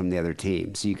table from the other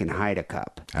team. So you can hide a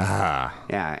cup. Ah.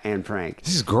 Yeah, Anne Frank.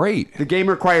 This is great. The game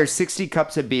requires 60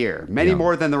 cups of beer, many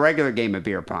more than the regular game of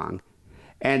beer pong.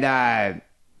 And and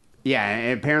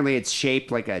apparently it's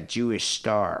shaped like a Jewish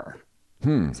star.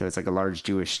 So it's like a large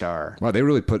Jewish star. Wow, they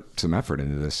really put some effort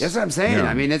into this. That's what I'm saying. Yeah.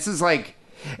 I mean, this is like,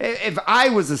 if I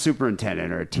was a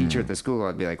superintendent or a teacher at the school,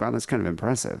 I'd be like, wow, that's kind of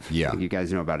impressive. Yeah. Like, you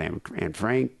guys know about Anne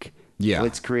Frank, Yeah.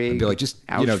 Blitzkrieg, I'd be like, just,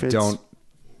 Auschwitz. don't,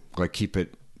 like, keep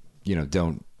it,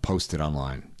 don't post it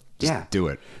online. Just do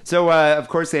it. So, of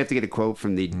course, they have to get a quote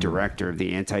from the director of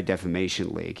the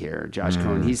Anti-Defamation League here, Josh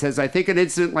Cohen. He says, I think an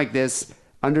incident like this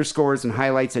underscores and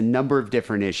highlights a number of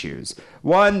different issues.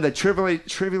 One, the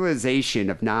trivialization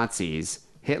of Nazis,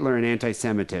 Hitler, and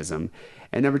anti-Semitism.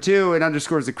 And number two, it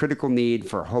underscores the critical need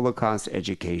for Holocaust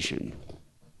education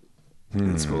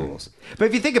in schools. But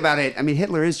if you think about it, I mean,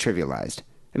 Hitler is trivialized.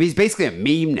 I mean, he's basically a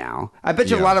meme now. I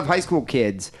bet you a lot of high school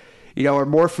kids, are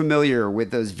more familiar with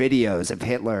those videos of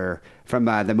Hitler from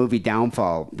the movie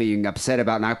Downfall being upset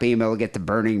about not being able to get to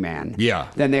Burning Man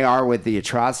than they are with the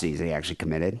atrocities they actually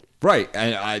committed. Right.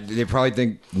 And they probably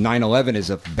think 9/11 is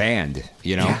a band,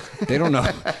 They don't know.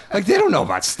 Like, they don't know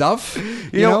about stuff,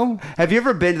 you know? Have you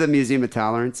ever been to the Museum of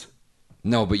Tolerance?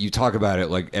 No, but you talk about it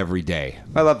like every day.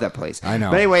 I love that place. I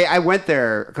know. But anyway, I went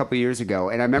there a couple of years ago,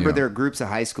 and I remember there were groups of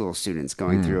high school students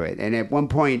going through it. And at one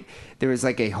point, there was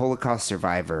like a Holocaust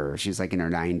survivor. She was like in her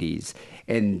 90s.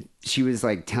 And she was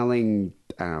like telling,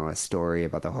 I don't know, a story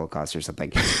about the Holocaust or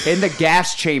something in the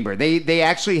gas chamber. They've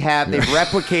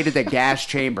replicated the gas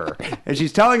chamber. And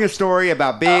she's telling a story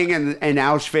about being in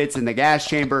Auschwitz in the gas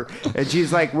chamber. And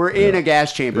she's like, we're in a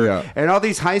gas chamber. Yeah. And all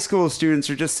these high school students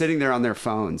are just sitting there on their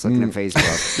phones looking at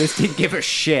Facebook. Just didn't give a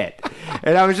shit.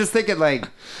 And I was just thinking, like,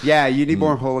 yeah, you need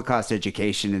more Holocaust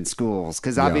education in schools.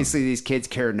 Because obviously these kids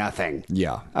care nothing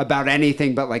about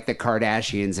anything but like the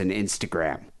Kardashians and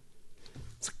Instagram.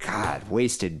 It's, God,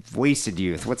 wasted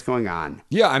youth. What's going on?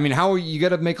 Yeah, I mean, you got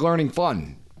to make learning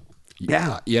fun.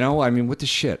 Yeah. I mean, what the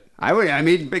shit?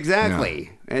 Exactly.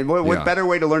 Yeah. And what better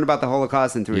way to learn about the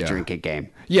Holocaust than through a drinking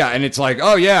game? Yeah, and it's like,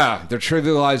 oh yeah, they're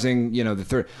trivializing, the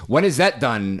third. When is that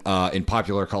done in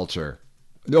popular culture?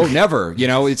 No, never.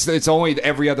 It's only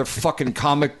every other fucking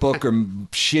comic book or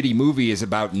shitty movie is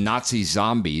about Nazi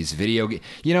zombies, video game.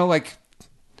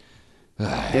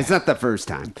 It's not the first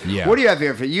time. Yeah. What do you have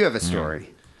here? You have a story. Yeah.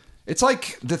 It's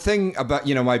like the thing about,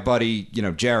 my buddy,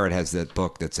 Jared has that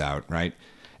book that's out, right?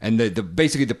 And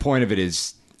basically the point of it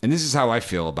is, and this is how I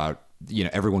feel about,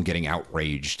 everyone getting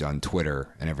outraged on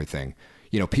Twitter and everything.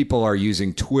 People are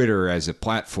using Twitter as a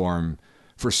platform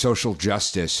for social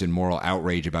justice and moral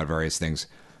outrage about various things.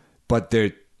 But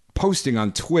they're posting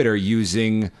on Twitter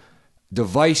using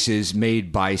devices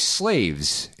made by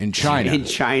slaves in China. In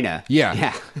China.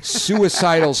 Yeah.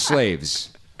 Suicidal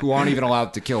slaves who aren't even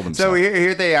allowed to kill themselves. So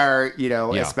here they are,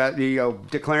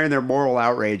 declaring their moral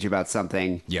outrage about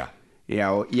something. Yeah.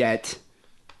 Yet,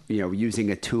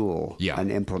 using a tool, Yeah. an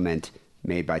implement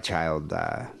made by child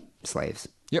slaves.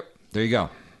 Yep. There you go.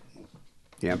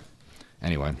 Yep.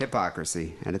 Anyway.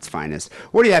 Hypocrisy at its finest.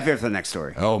 What do you have here for the next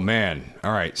story? Oh, man.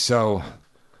 All right. So,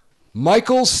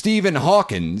 Michael Stephen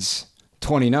Hawkins,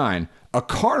 29, a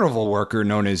carnival worker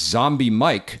known as Zombie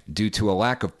Mike due to a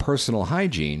lack of personal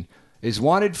hygiene, is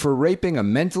wanted for raping a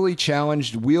mentally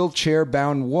challenged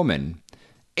wheelchair-bound woman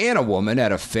and a woman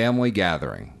at a family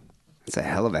gathering. It's a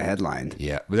hell of a headline.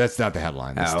 Yeah, but that's not the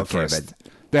headline. That's the okay, first.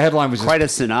 but The headline was quite a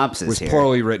synopsis. was here.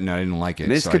 poorly written. I didn't like it.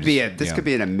 This so could be could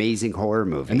be an amazing horror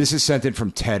movie. And this is sent in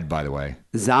from Ted, by the way.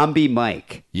 Zombie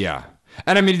Mike. Yeah,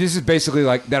 and I mean, this is basically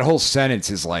like that whole sentence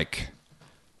is like,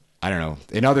 I don't know.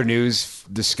 In other news,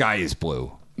 the sky is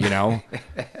blue.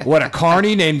 What, a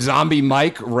carny named Zombie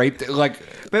Mike raped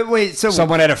But wait, so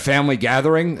someone at a family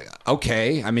gathering?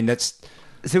 Okay, I mean that's.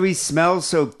 So he smells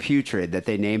so putrid that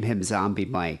they name him Zombie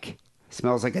Mike. He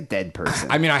smells like a dead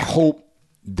person. I mean, I hope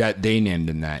that they named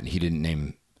him that and he didn't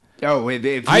name. Oh, if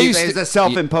it's a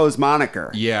self-imposed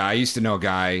moniker. Yeah, I used to know a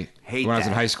guy when I was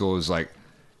in high school who was like,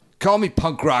 call me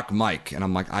Punk Rock Mike. And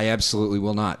I'm like, I absolutely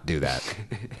will not do that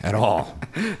at all.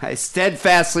 I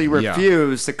steadfastly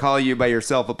refuse to call you by your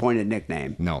self-appointed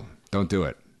nickname. No, don't do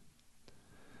it.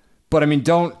 But I mean,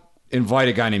 don't invite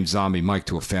a guy named Zombie Mike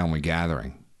to a family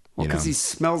gathering. Well, because he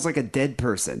smells like a dead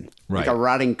person. Right. Like a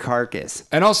rotting carcass.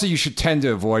 And also, you should tend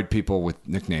to avoid people with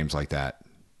nicknames like that.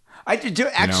 I do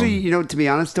actually, to be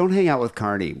honest, don't hang out with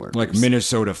carny workers. Like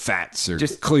Minnesota Fats or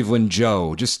just Cleveland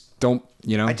Joe. Just don't,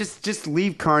 I just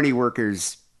leave carny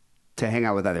workers to hang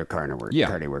out with other carny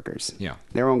workers. Yeah.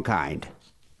 Their own kind.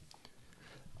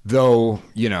 Though,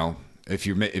 if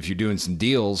you're doing some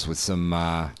deals with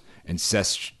some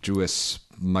incestuous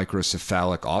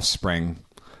microcephalic offspring,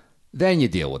 then you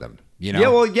deal with them. You know? Yeah,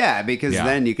 well, yeah, because Yeah.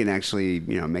 then you can actually,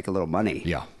 make a little money.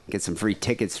 Yeah. Get some free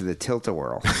tickets for the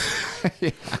Tilt-A-Whirl.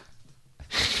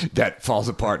 That falls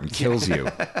apart and kills you.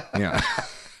 Yeah.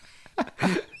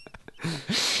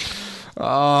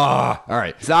 All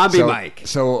right. Zombie Mike.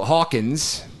 So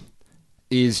Hawkins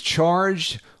is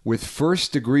charged with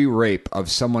first-degree rape of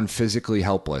someone physically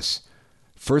helpless,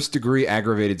 first-degree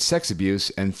aggravated sex abuse,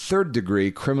 and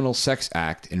third-degree criminal sex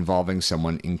act involving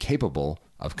someone incapable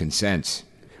of consent.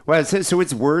 Well, so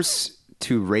it's worse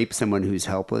to rape someone who's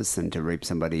helpless than to rape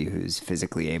somebody who's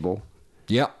physically able?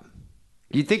 Yep.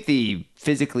 You'd think the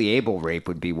physically able rape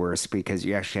would be worse because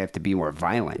you actually have to be more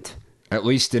violent. At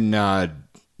least in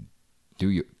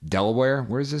Delaware?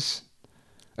 Where is this?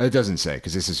 It doesn't say,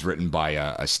 because this is written by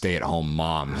a stay-at-home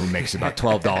mom who makes about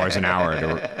 $12 an hour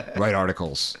to write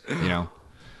articles,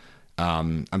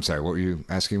 I'm sorry, what were you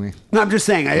asking me? No, I'm just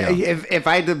saying, Yeah. if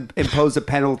I had to impose a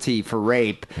penalty for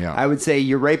rape, Yeah. I would say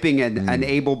you're raping an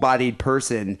able-bodied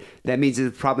person. That means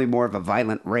it's probably more of a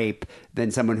violent rape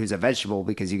than someone who's a vegetable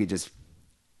because you could just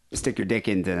stick your dick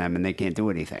into them and they can't do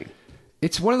anything.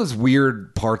 It's one of those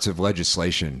weird parts of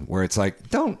legislation where it's like,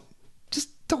 don't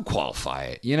qualify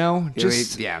it,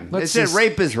 Just It's just,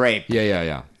 rape is rape.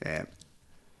 Yeah. Yeah.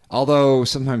 Although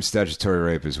sometimes statutory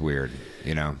rape is weird,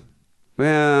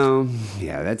 Well,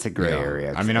 yeah, that's a gray Yeah.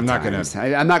 area. I mean, I'm not gonna-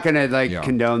 I'm not gonna Yeah.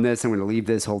 condone this. I'm gonna leave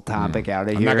this whole topic out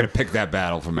of I'm here. not going to pick that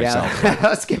battle for myself. Yeah,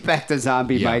 let's get back to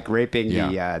Zombie Yeah. Mike raping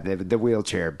Yeah. the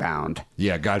wheelchair bound.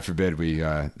 Yeah, God forbid we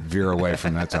veer away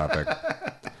from that topic.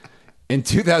 In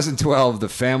 2012, the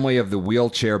family of the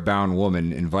wheelchair-bound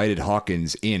woman invited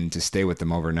Hawkins in to stay with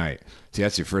them overnight. See,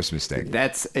 that's your first mistake.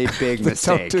 That's a big Don't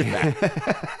mistake. do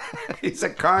that. He's a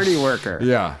carny worker.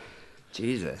 Yeah.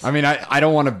 Jesus. I mean, I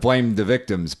don't want to blame the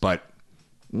victims, but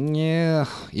yeah,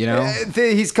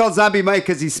 He's called Zombie Mike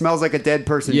because he smells like a dead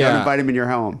person. Yeah. Don't invite him in your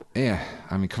home. Yeah,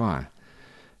 I mean, come on.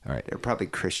 All right. They're probably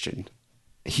Christian.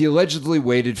 He allegedly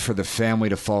waited for the family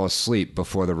to fall asleep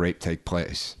before the rape take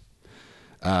place.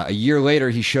 A year later,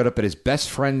 he showed up at his best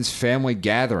friend's family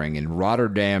gathering in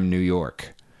Rotterdam, New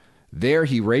York. There,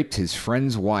 he raped his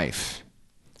friend's wife.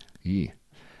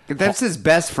 That's his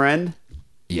best friend?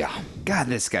 Yeah. God,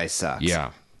 this guy sucks.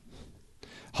 Yeah.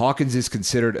 Hawkins is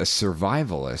considered a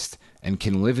survivalist and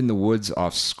can live in the woods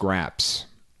off scraps.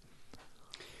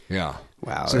 Yeah.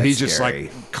 Wow, So that's he's just scary.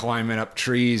 like climbing up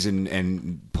trees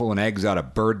and pulling eggs out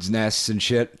of birds' nests and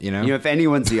shit, If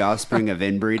anyone's the offspring of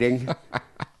inbreeding,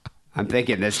 I'm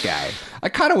thinking this guy. I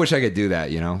kind of wish I could do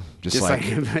that, Just like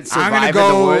survive I'm gonna in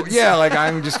go. the woods. Yeah, like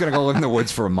I'm just gonna go live in the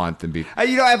woods for a month and be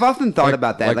I've often thought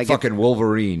about that. like if- fucking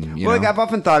Wolverine. You know? I've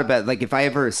often thought about if I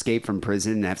ever escape from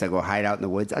prison and have to go hide out in the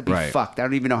woods, I'd be Right. fucked. I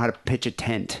don't even know how to pitch a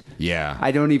tent. Yeah.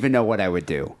 I don't even know what I would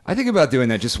do. I think about doing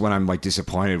that just when I'm like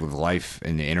disappointed with life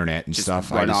and the internet and Just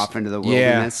stuff. run I just, off into the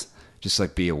wilderness? Yeah, just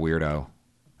like be a weirdo.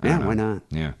 I Yeah, don't know. why not?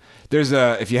 Yeah. There's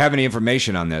if you have any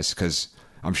information on this, because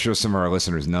I'm sure some of our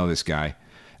listeners know this guy.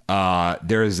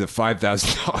 There is a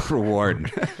 $5,000 reward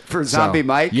For Zombie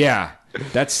Mike? Yeah,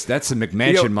 that's some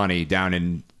McMansion money down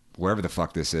in wherever the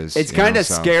fuck this is. It's kind of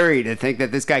scary to think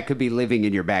that this guy could be living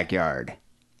in your backyard.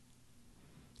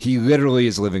 He literally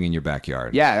is living in your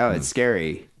backyard. Yeah, it's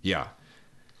scary. Yeah.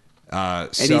 And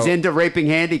he's into raping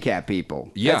handicapped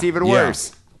people. Yeah, That's even yeah.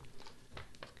 worse.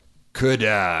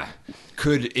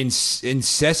 Could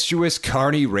incestuous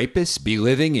carny rapists be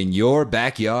living in your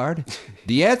backyard?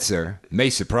 The answer may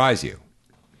surprise you.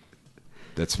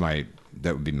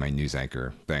 That would be my news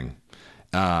anchor thing.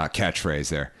 Catchphrase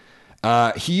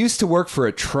there. He used to work for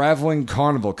a traveling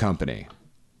carnival company.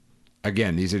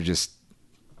 Again, these are just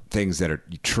things that are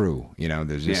true.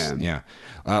 There's just,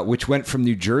 which went from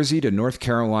New Jersey to North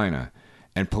Carolina.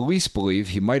 And police believe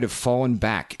he might have fallen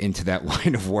back into that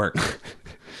line of work.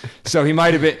 So he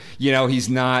might have been, he's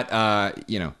not,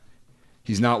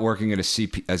 he's not working at as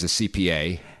a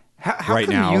CPA How right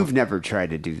come now. you've never tried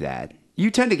to do that? You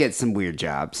tend to get some weird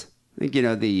jobs. Like,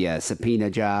 the subpoena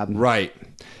job. Right.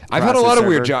 I've had a lot of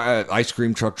weird Process jobs. Ice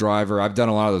cream truck driver. I've done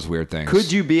a lot of those weird things.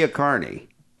 Could you be a carny?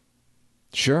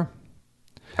 Sure.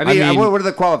 I mean, mean- what are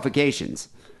the qualifications?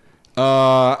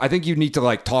 I think you need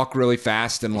to talk really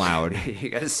fast and loud. You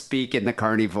got to speak in the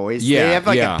carny voice. Yeah, They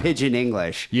have yeah. a pidgin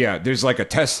English. Yeah, there's a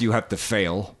test you have to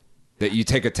fail. That you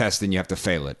take a test and you have to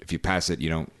fail it. If you pass it, you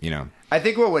don't. I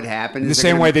think what would happen In is the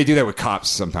same way they do that with cops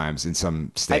sometimes in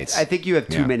some states. I think you have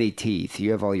too Yeah. many teeth.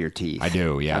 You have all your teeth. I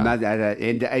do, yeah. I'm not,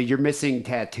 and you're missing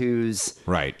tattoos.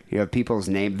 Right. You have people's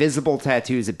name, visible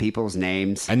tattoos of people's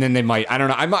names. And then they might. I don't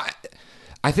know.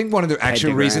 I think one of the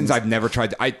actual reasons Pentagrams. I've never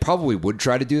tried I probably would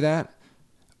try to do that,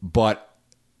 but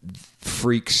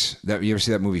Freaks, that you ever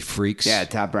see that movie Freaks? Yeah,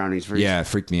 Top Brownie's Freaks. Yeah, it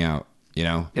freaked me out, you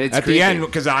know? It's At creepy. the end,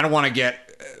 because I don't want to get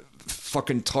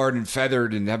fucking tarred and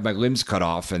feathered and have my limbs cut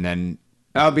off and then...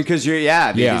 Oh, because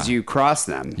you cross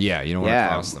them. Yeah, you don't want to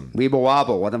cross them. Weeble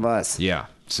wobble, one of us. Yeah,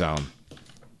 so...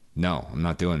 No, I'm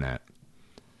not doing that.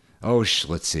 Oh,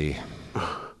 let's see.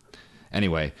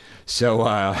 Anyway,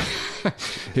 so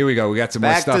here we go. We got some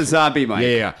more Back stuff. to Zombie Mike.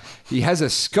 Yeah. He has a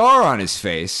scar on his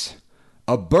face,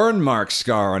 a burn mark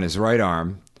scar on his right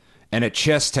arm, and a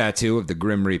chest tattoo of the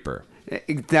Grim Reaper.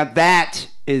 Now that's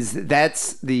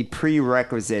the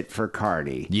prerequisite for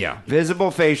Cardi. Yeah.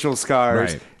 Visible facial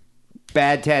scars, Right.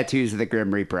 bad tattoos of the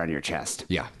Grim Reaper on your chest.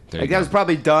 Yeah, there Like you that go. was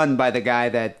probably done by the guy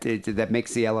that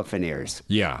makes the elephant ears.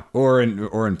 Yeah, or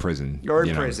in prison. Or in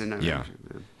you know. prison. Yeah.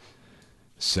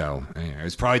 So, anyway, it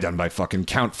was probably done by fucking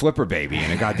Count Flipper Baby in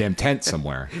a goddamn tent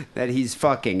somewhere. That he's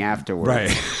fucking afterwards.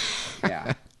 Right.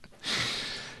 Yeah.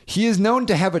 He is known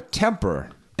to have a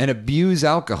temper and abuse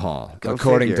alcohol, Go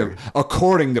according figure.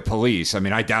 to police. I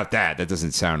mean, I doubt that. That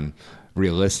doesn't sound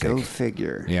realistic. Go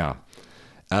figure. Yeah.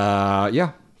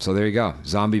 Yeah. So there you go.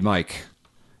 Zombie Mike.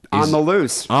 On He's the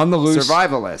loose. On the loose.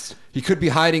 Survivalist. He could be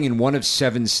hiding in one of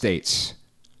 7 states.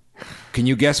 Can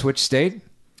you guess which state?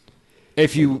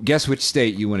 If you guess which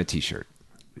state, you win a T-shirt.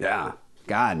 Yeah.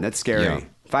 God, that's scary. Yeah.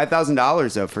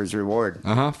 $5,000 though for his reward.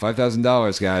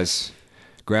 $5,000, guys.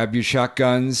 Grab your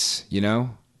shotguns, you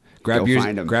know. Go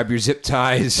find 'em. Grab your zip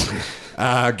ties.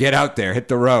 Get out there. Hit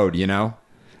the road, you know.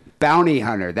 Bounty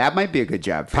hunter. That might be a good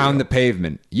job for Pound you. the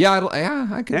pavement. Yeah,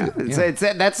 I can Yeah, do it.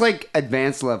 Yeah. that's like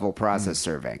advanced level process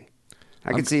serving.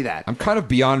 I can see that. I'm kind of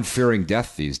beyond fearing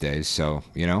death these days, so,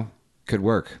 you know, could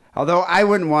work. Although I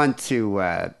wouldn't want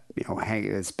to,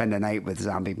 spend a night with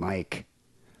Zombie Mike.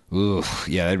 Ooh,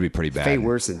 yeah, that'd be pretty bad. Fate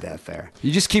worse than death there.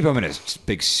 You just keep him in a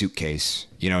big suitcase.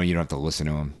 You know, you don't have to listen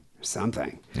to him.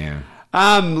 Something. Yeah.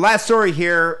 Last story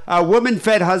here. A woman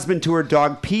fed husband to her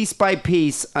dog piece by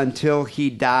piece until he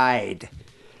died.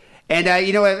 And,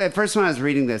 at first when I was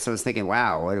reading this, I was thinking,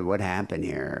 wow, what happened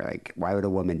here? Like, why would a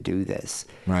woman do this?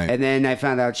 Right. And then I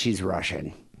found out she's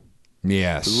Russian.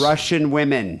 Yes. Russian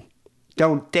women.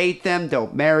 Don't date them.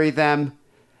 Don't marry them.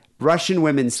 Russian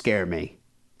women scare me.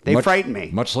 They frighten me.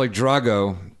 Much like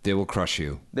Drago, they will crush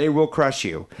you. They will crush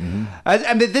you. Mm-hmm.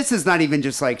 I mean, this is not even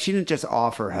just like, she didn't just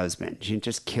off her husband. She didn't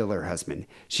just kill her husband.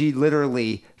 She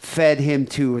literally fed him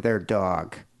to their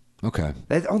dog. Okay.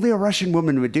 Only a Russian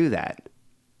woman would do that.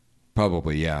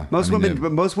 Probably, yeah. Most I mean,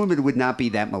 women would not be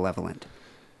that malevolent.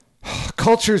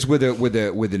 cultures with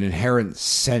an inherent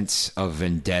sense of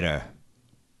vendetta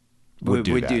would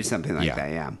do that. Something like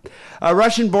that, yeah. A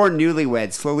Russian-born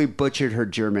newlywed slowly butchered her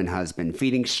German husband,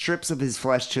 feeding strips of his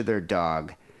flesh to their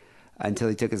dog until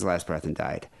he took his last breath and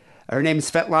died. Her name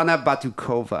is Svetlana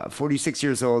Batukova, 46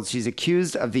 years old. She's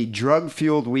accused of the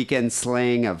drug-fueled weekend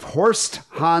slaying of Horst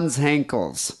Hans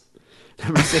Henkels,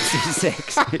 number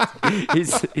 66.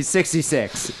 he's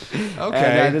 66.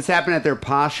 Okay. And this happened at their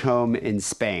posh home in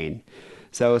Spain.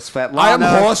 So Svetlana I am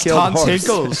Horst killed Hans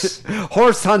Horst. Henkels.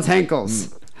 Horst Hans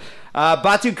Henkels.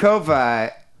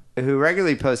 Batukova, who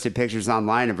regularly posted pictures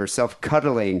online of herself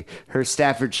cuddling her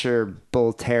Staffordshire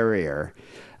Bull Terrier,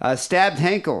 stabbed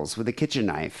Henkels with a kitchen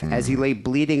knife. As he lay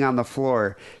bleeding on the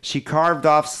floor, she carved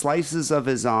off slices of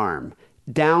his arm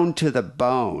down to the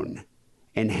bone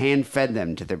and hand-fed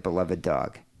them to their beloved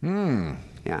dog.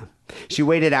 Yeah. She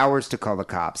waited hours to call the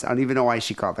cops. I don't even know why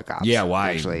she called the cops. Yeah,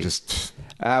 why? Actually. Just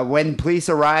When police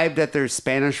arrived at their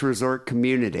Spanish resort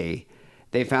community,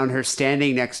 they found her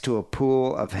standing next to a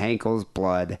pool of Henkel's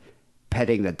blood,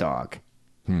 petting the dog.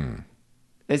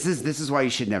 This is why you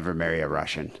should never marry a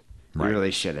Russian. Right. You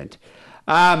really shouldn't.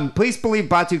 Police believe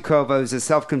Batukova, who's a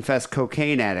self-confessed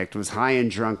cocaine addict, was high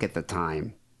and drunk at the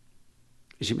time.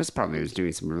 She must probably was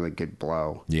doing some really good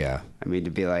blow. yeah. I mean, to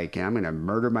be like, I'm going to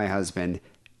murder my husband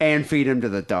and feed him to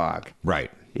the dog. Right.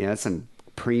 Yeah, that's some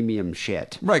premium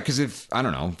shit. Right, because if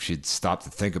she'd stopped to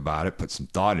think about it, put some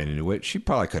thought into it, she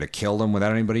probably could have killed him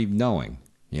without anybody knowing,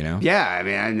 you know? Yeah, I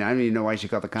mean, I don't even know why she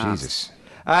called the cops. Jesus.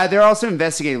 They're also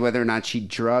investigating whether or not she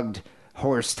drugged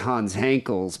Horst Hans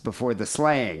Henkels before the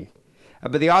slaying.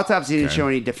 But the autopsy didn't show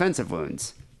any defensive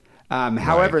wounds.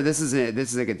 However, this is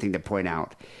a good thing to point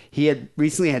out. He had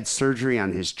recently had surgery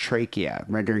on his trachea,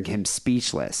 rendering him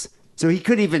speechless. So he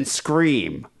couldn't even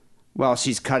scream while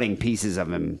she's cutting pieces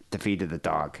of him to feed to the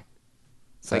dog.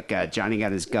 It's like Johnny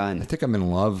got his I gun. think I'm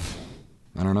in love.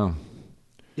 I don't know.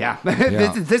 Yeah.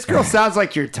 Yeah. This girl sounds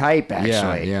like your type,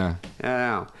 actually. Yeah. I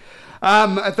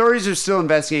don't know. Authorities are still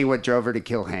investigating what drove her to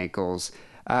kill Henkels,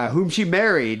 whom she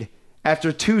married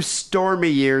after 2 stormy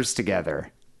years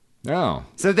together. Oh.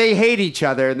 So they hate each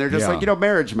other, and they're just Yeah. like,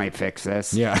 marriage might fix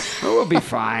this. Yeah. We'll be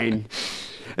fine.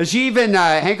 And she even,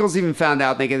 Henkel's even found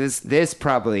out, thinking this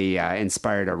probably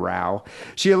inspired a row.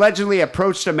 She allegedly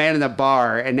approached a man in a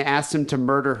bar and asked him to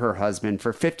murder her husband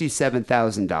for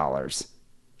 $57,000.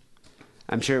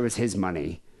 I'm sure it was his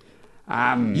money.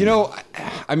 I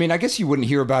mean, I guess you wouldn't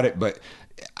hear about it, but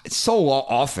so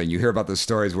often you hear about those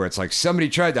stories where it's like somebody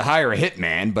tried to hire a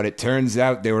hitman, but it turns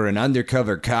out they were an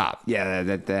undercover cop. Yeah,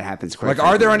 that happens quite Like,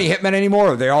 are there any hitmen anymore?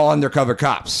 Or are they all undercover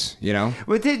cops, Well,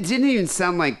 it didn't even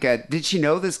sound like, did she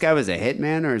know this guy was a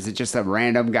hitman, or is it just a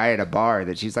random guy at a bar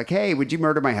that she's like, hey, would you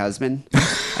murder my husband?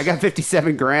 I got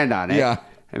 57 grand on it. Yeah.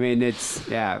 I mean,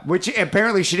 which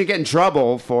apparently she didn't get in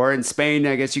trouble for. In Spain,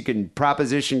 I guess you can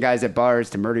proposition guys at bars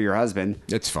to murder your husband.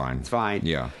 It's fine. It's fine.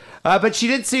 Yeah. But she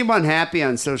did seem unhappy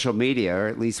on social media, or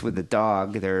at least with the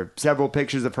dog. There are several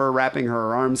pictures of her wrapping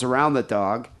her arms around the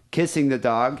dog, kissing the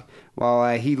dog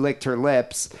while he licked her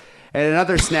lips. And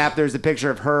another snap, there's a picture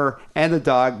of her and the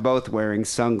dog both wearing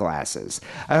sunglasses.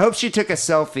 I hope she took a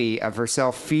selfie of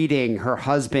herself feeding her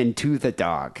husband to the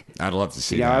dog. I'd love to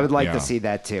see that. I would like to see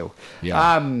that too.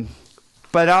 Yeah.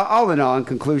 But all in all, in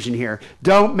conclusion here,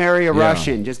 don't marry a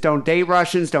Russian. Just don't date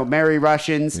Russians. Don't marry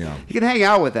Russians. Yeah. You can hang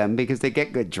out with them because they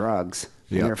get good drugs.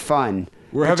 Yeah. And they're fun.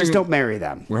 Just don't marry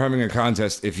them. We're having a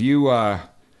contest. If you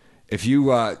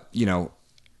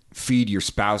feed your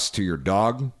spouse to your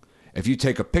dog, if you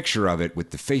take a picture of it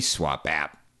with the face swap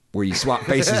app, where you swap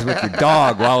faces with your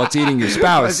dog while it's eating your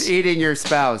spouse. It's eating your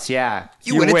spouse, yeah.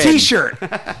 You win a T-shirt.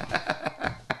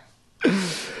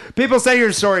 People, send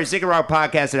your stories.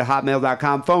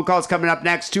 SickandWrongPodcast@hotmail.com. Phone calls coming up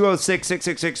next.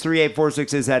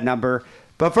 206-666-3846 is that number.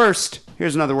 But first,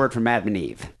 here's another word from Adam and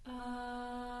Eve.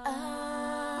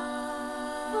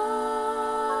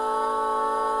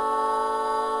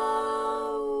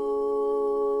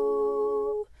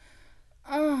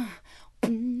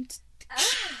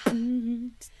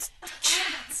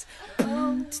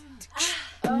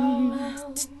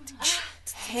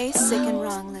 Hey, Sick and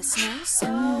Wrong listeners.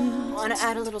 Want to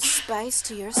add a little spice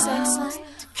to your sex life?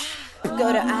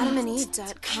 Go to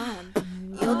adamandeve.com.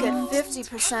 You'll get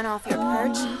 50% off your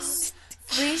purchase,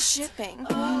 free shipping,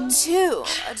 2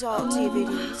 adult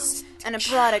DVDs, and a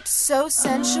product so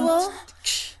sensual,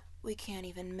 we can't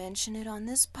even mention it on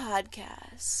this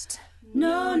podcast.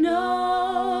 No.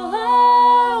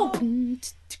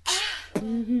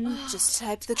 Just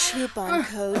type the coupon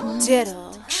code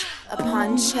DIDDLE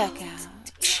upon checkout.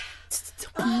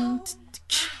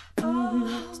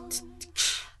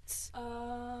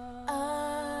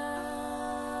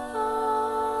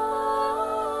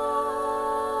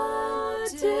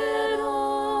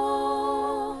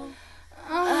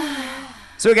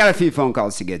 So we got a few phone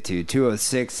calls to get to.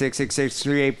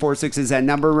 206-666-3846 is that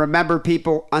number. Remember,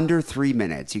 people, under 3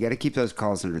 minutes. You got to keep those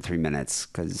calls under 3 minutes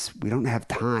because we don't have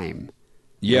time.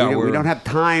 Yeah, we don't have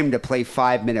time to play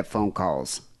 5-minute phone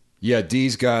calls. Yeah,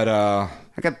 Dee's got I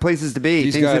got places to be,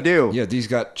 things to do. Yeah, Dee's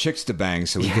got chicks to bang,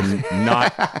 so he can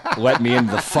not let me into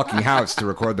the fucking house to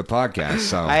record the podcast.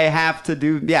 So I have to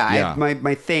do, I have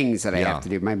my things that I have to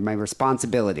do, my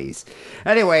responsibilities.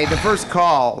 Anyway, the first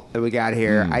call that we got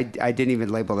here, I didn't even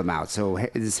label them out. So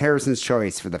this is Harrison's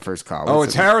choice for the first call. Oh,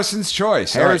 it's Harrison's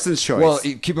choice. Harrison's choice. Well,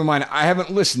 keep in mind, I haven't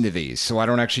listened to these, so I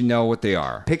don't actually know what they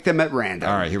are. Pick them at random.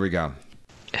 All right, here we go.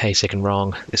 Hey, Sick and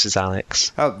Wrong. This is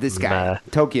Alex. Oh, this guy.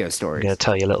 Tokyo Stories. I'm going to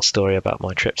tell you a little story about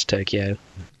my trip to Tokyo.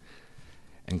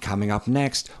 And coming up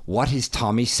next, what is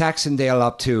Tommy Saxondale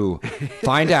up to?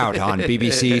 Find out on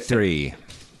BBC 3.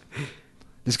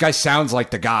 This guy sounds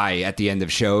like the guy at the end of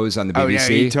shows on the BBC. Oh, yeah,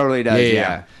 he totally does,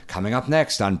 yeah. Coming up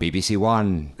next on BBC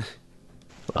One.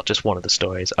 Well, just one of the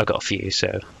stories. I've got a few,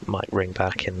 so might ring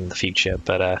back in the future.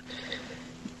 But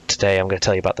today I'm going to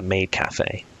tell you about the Maid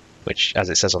Cafe, which, as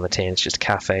it says on the tin, is just a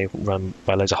cafe run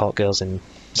by loads of hot girls in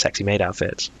sexy maid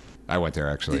outfits. I went there,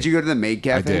 actually. Did you go to the Maid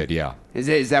Cafe? I did, yeah.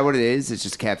 Is that what it is? It's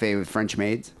just a cafe with French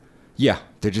maids? Yeah,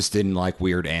 they're just in, like,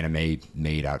 weird anime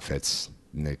maid outfits,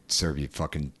 and they serve you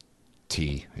fucking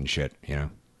tea and shit,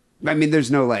 I mean,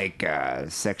 there's no, like,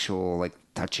 sexual, like,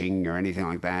 touching or anything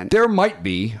like that? There might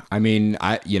be. I mean,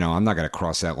 I'm not going to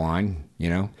cross that line,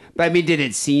 But I mean, did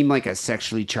it seem like a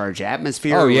sexually charged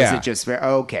atmosphere? Oh, or yeah. was it just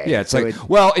okay? Yeah, it's so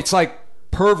it's like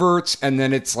perverts, and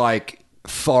then it's like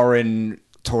foreign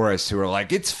tourists who are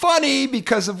like, it's funny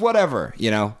because of whatever,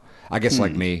 I guess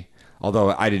like me.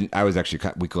 Although I was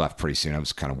actually, we left pretty soon. I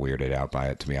was kind of weirded out by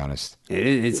it, to be honest.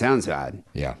 It sounds odd.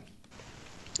 Yeah.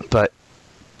 But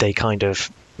they kind of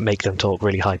make them talk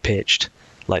really high pitched,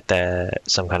 like they're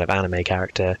some kind of anime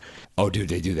character. Oh, dude,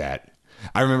 they do that.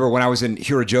 I remember when I was in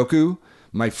Hirajoku,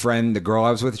 my friend, the girl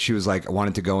I was with, she was like, I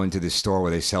wanted to go into this store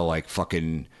where they sell like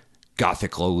fucking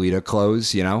gothic Lolita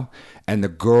clothes, you know? And the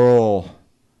girl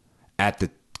at the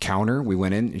counter, we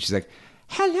went in and she's like,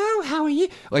 hello, how are you?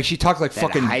 Like she talked like That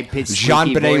fucking high-pitched, Jean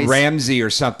squeaky Benet voice. Ramsey or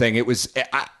something. It was,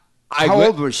 How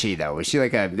old was she though? Was she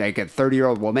like a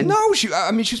 30-year-old woman? No, she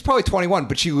was probably 21,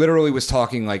 but she literally was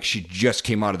talking like she just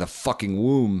came out of the fucking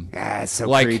womb. Yeah, it's so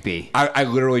like, creepy. I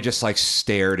literally just like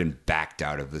stared and backed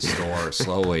out of the store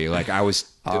slowly. Like I was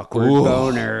Awkward ooh.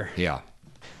 boner. Yeah.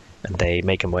 And they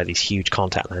make them wear these huge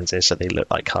contact lenses so they look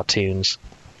like cartoons.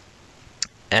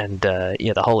 And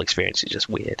the whole experience is just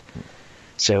weird.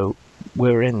 So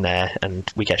we're in there and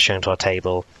we get shown to our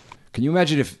table. Can you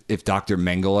imagine if Dr.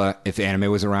 Mengele, if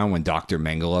anime was around when Dr.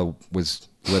 Mengele was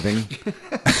living?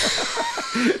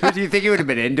 Do you think he would have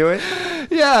been into it?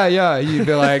 Yeah. You'd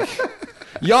be like,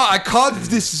 yeah, I carved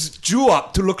this Jew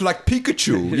up to look like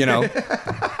Pikachu, you know?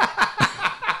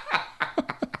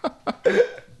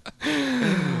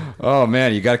 Oh,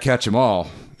 man, you got to catch them all.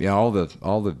 Yeah, all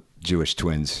the Jewish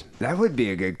twins. That would be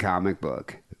a good comic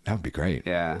book. That would be great.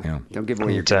 Yeah. Don't give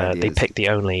away your And good ideas. they picked the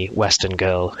only Western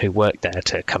girl who worked there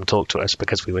to come talk to us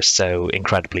because we were so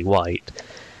incredibly white.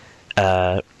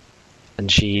 And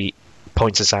she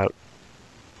points us out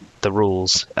the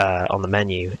rules on the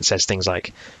menu. It says things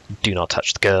like, do not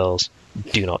touch the girls,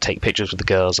 do not take pictures with the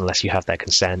girls unless you have their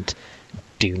consent,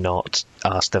 do not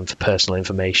ask them for personal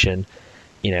information,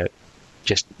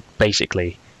 just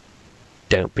basically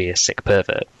don't be a sick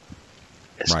pervert.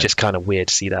 It's Right. just kind of weird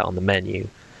to see that on the menu.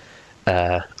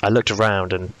 I looked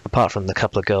around, and apart from the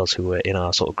couple of girls who were in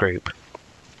our sort of group,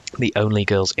 the only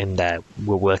girls in there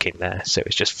were working there. So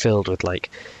it's just filled with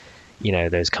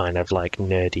those kind of like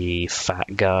nerdy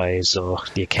fat guys or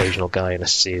the occasional guy in a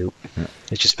suit. Yeah.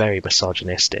 It's just very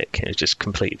misogynistic. It's just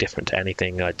completely different to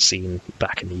anything I'd seen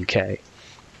back in the UK.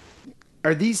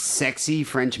 Are these sexy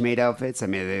French maid outfits? I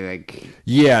mean, are they like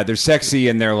Yeah, they're sexy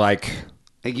and they're like...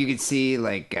 Like you could see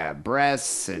like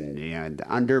breasts and the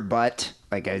underbutt,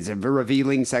 like as a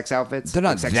revealing sex outfits. They're not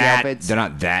like sexy that. outfits. They're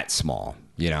not that small,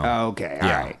 Oh, okay, all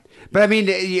Yeah. right. But I mean,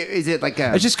 is it like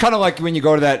a? It's just kind of like when you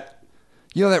go to that,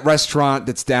 that restaurant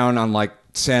that's down on like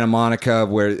Santa Monica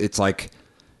where it's like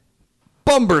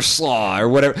Bumberslaw or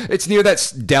whatever. It's near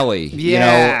that deli.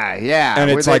 Yeah. And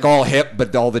where it's they- like all hip,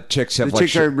 but all the chicks have the like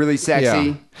chicks are really sexy.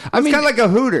 Yeah. It's kind of like a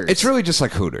Hooters. It's really just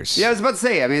like Hooters. Yeah, I was about to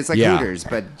say. I mean, it's like Yeah. Hooters,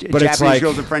 but But Japanese it's like-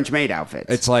 girls in French maid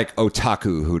outfits. It's like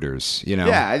otaku Hooters,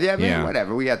 Yeah, I mean,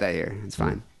 whatever. We got that here. It's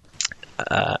fine.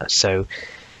 So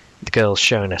the girl's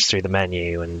showing us through the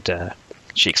menu, and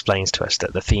she explains to us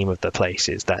that the theme of the place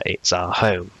is that it's our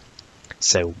home.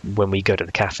 So when we go to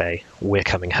the cafe, we're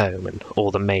coming home, and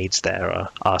all the maids there are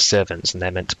our servants, and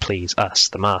they're meant to please us,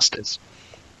 the masters.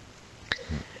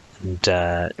 And you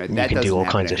can doesn't do all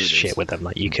happen kinds at of Hooters. shit with them.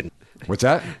 Like you can What's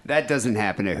that? That doesn't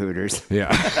happen at Hooters.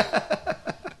 Yeah.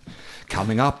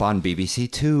 Coming up on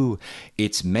BBC Two,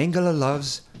 it's Mengele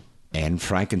Loves and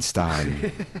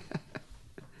Frankenstein.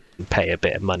 pay a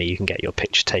bit of money, you can get your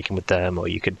picture taken with them, or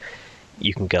you can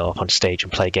go up on stage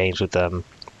and play games with them.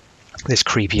 This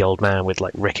creepy old man with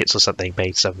like rickets or something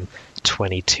made some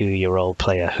 22-year-old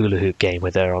play a hula hoop game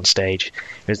with her on stage.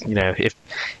 It was, if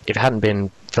it hadn't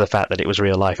been for the fact that it was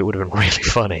real life, it would have been really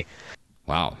funny.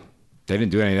 Wow. They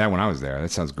didn't do any of that when I was there. That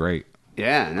sounds great.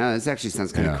 Yeah, no, this actually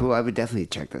sounds kind of Yeah. cool. I would definitely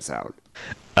check this out.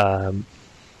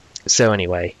 So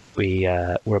anyway,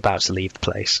 we're about to leave the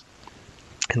place,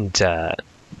 and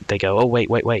they go, "Oh,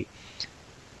 wait.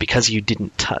 Because you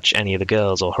didn't touch any of the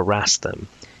girls or harass them,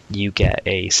 you get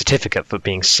a certificate for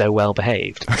being so well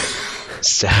behaved."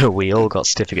 So we all got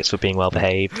certificates for being well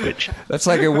behaved, which That's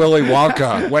like a Willy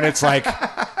Wonka when it's like,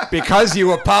 because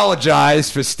you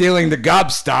apologize for stealing the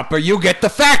gobstopper, you get the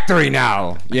factory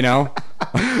now,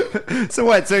 So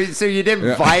what? So you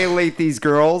didn't violate these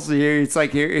girls? It's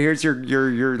like here's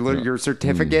your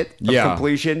certificate of Yeah.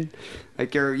 completion.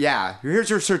 Like here's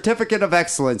your certificate of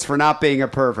excellence for not being a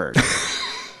pervert.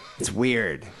 It's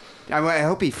weird. I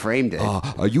hope he framed it.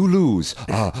 You lose.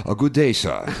 A good day,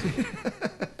 sir.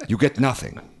 You get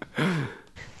nothing.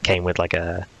 came with like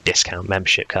a discount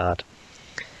membership card.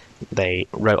 They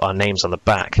wrote our names on the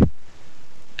back,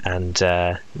 and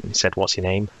said, "What's your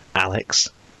name?" "Alex."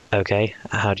 "Okay,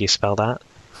 how do you spell that?"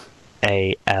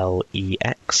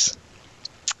 "Alex."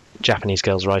 Japanese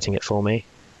girl's writing it for me.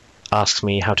 Asks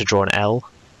me how to draw an L.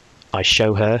 I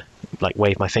show her, like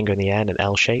wave my finger in the air in an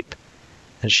L shape,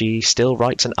 and she still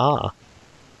writes an R.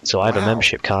 So I have a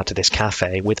membership card to this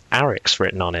cafe with Arix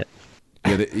written on it.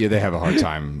 Yeah, they have a hard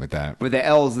time with that. With the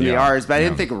L's and the Yeah, R's, but I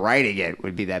didn't yeah. think writing it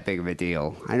would be that big of a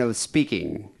deal. I know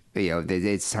speaking,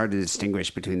 it's hard to distinguish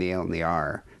between the L and the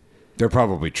R. They're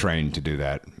probably trained to do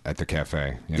that at the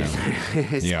cafe. You know?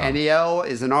 Yeah. NEL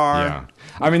is an R. Yeah.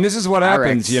 I mean, this is what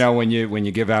happens, RX. you know, when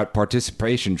you give out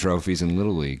participation trophies in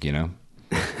Little League, you know?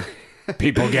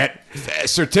 People get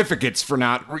certificates for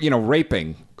not, you know,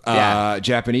 raping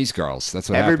Japanese girls.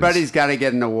 That's what Everybody's got to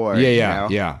get an award.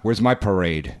 Yeah. Where's my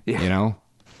parade, you know?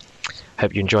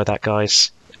 Hope you enjoyed that,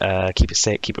 guys. Keep it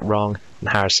safe, keep it wrong. And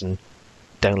Harrison,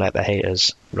 don't let the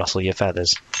haters rustle your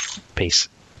feathers. Peace.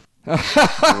 I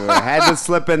had to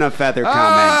slip in a feather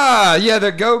comment.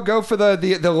 Yeah, go for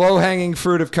the low-hanging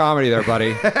fruit of comedy there,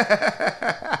 buddy.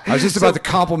 I was just about to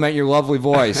compliment your lovely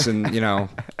voice, and, you know.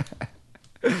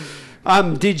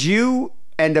 Did you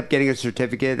end up getting a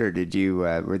certificate, or did you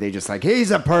were they just like, he's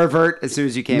a pervert as soon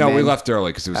as you came in? No, we left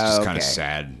early because it was just kind of okay.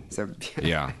 sad. So,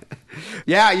 Yeah.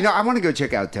 yeah, you know, I want to go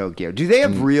check out Tokyo. Do they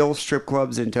have real strip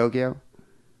clubs in Tokyo?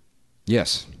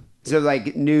 Yes. So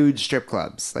like nude strip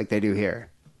clubs like they do here?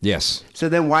 Yes. So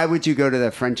then why would you go to the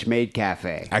French Maid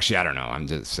Cafe? Actually, I don't know. I'm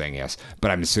just saying yes,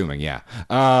 but I'm assuming yeah.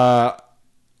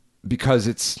 Because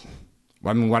it's.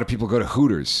 I mean, why do people go to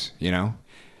Hooters? You know,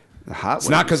 The hot it's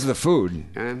not because of the food.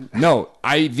 No,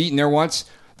 I've eaten there once.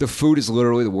 The food is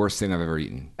literally the worst thing I've ever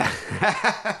eaten.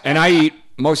 And I eat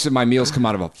most of my meals come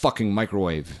out of a fucking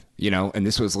microwave. You know, and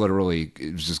this was literally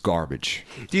it was just garbage.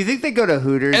 Do you think they go to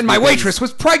Hooters? And my because- waitress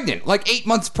was pregnant, like 8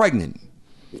 months pregnant.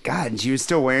 God, and she was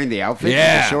still wearing the outfit,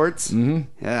 Yeah. with the shorts. Mm-hmm.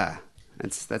 Yeah,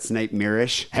 that's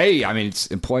nightmarish. Hey, I mean, it's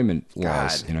employment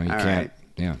laws. God. You know, you All can't. right.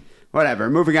 Yeah. Whatever.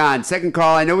 Moving on. Second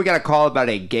call. I know we got a call about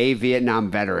a gay Vietnam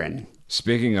veteran.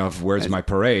 Speaking of where's my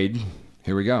parade,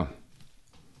 here we go.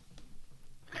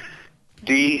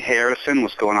 Dee Harrison,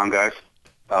 what's going on, guys?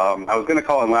 I was going to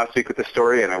call in last week with this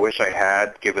story, and I wish I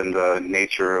had, given the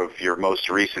nature of your most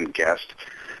recent guest.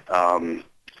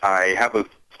 I have a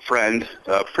friend,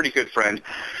 a pretty good friend.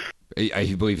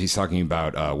 I believe he's talking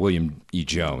about William E.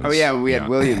 Jones. Oh yeah, we had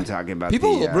William talking about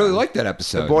people the, really like that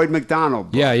episode. the Boyd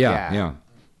McDonald book. Yeah.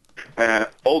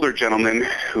 Older gentleman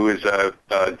who is a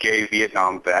gay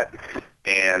Vietnam vet,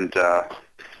 and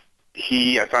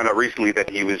I found out recently that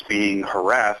he was being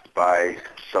harassed by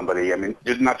somebody. I mean,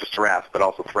 not just harassed, but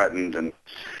also threatened, and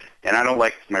I don't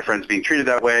like my friends being treated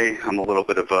that way. I'm a little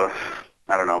bit of a,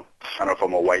 I don't know if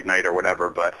I'm a white knight or whatever,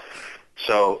 but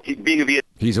so being a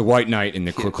he's a white knight in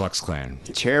the Ku Klux Klan.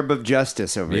 Cherub of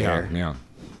Justice over here. Yeah.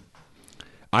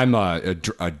 I'm a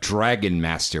dragon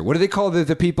master. What do they call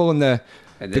the people in the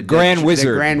Grand Wizard?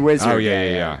 The Grand Wizard. Oh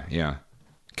yeah.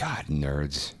 God,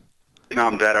 nerds.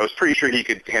 Vietnam vet, I was pretty sure he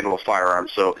could handle a firearm,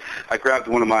 so I grabbed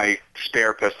one of my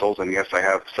spare pistols, and yes, I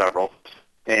have several,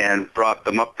 and brought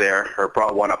one up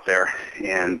there,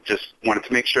 and just wanted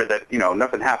to make sure that,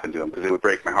 nothing happened to him, because it would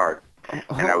break my heart.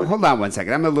 Hold on one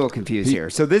second. I'm a little confused here.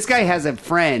 So this guy has a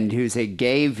friend who's a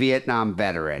gay Vietnam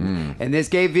veteran, and this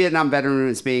gay Vietnam veteran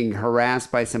is being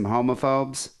harassed by some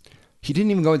homophobes? He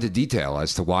didn't even go into detail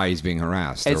as to why he's being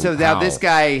harassed. And so now this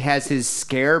guy has his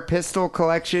scare pistol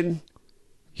collection?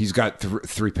 He's got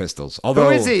three pistols. Although,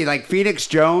 who is he? Like Phoenix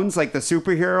Jones, like the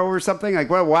superhero or something? Like,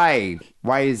 what? Why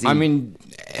is he? I mean,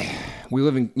 we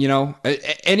live in,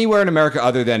 anywhere in America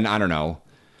other than, I don't know,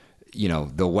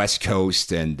 the West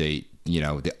Coast and the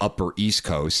upper East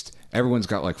Coast, everyone's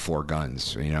got like 4 guns,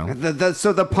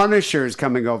 So the Punisher's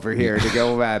coming over here to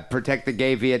go protect the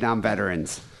gay Vietnam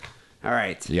veterans. All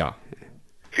right. Yeah.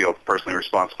 Feel personally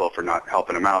responsible for not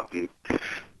helping him out, and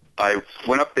I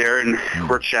went up there and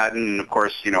we're chatting, and of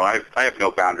course, I have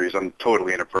no boundaries. I'm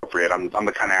totally inappropriate. I'm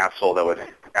the kind of asshole that would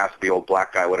ask the old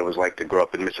black guy what it was like to grow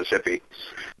up in Mississippi.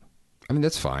 I mean,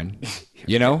 that's fine.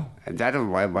 I don't know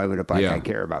why would a black guy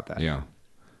care about that? Yeah.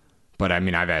 But I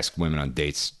mean, I've asked women on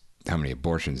dates how many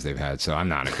abortions they've had, so I'm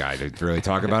not a guy to really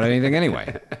talk about anything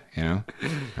anyway. All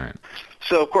right.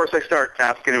 So, of course, I start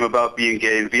asking him about being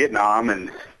gay in Vietnam,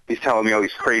 and he's telling me all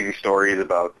these crazy stories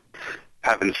about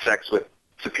having sex with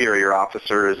superior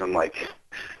officers, and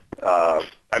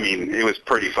it was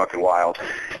pretty fucking wild.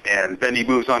 And then he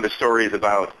moves on to stories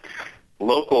about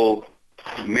local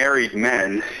married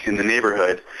men in the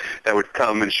neighborhood that would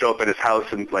come and show up at his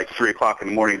house and 3 o'clock in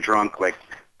the morning drunk,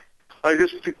 I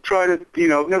just try to,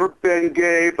 never been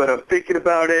gay, but I'm thinking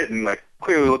about it, and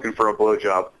clearly looking for a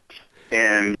blowjob.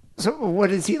 And so what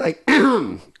is he like?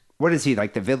 What is he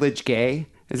like, the village gay?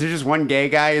 Is there just one gay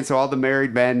guy, and so all the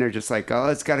married men are just like, oh,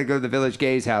 let's got to go to the village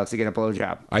gay's house to get a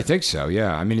blowjob? I think so,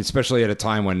 yeah. I mean, especially at a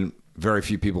time when very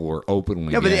few people were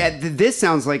openly gay. But this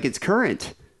sounds like it's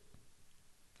current.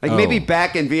 Maybe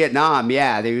back in Vietnam,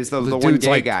 there was the one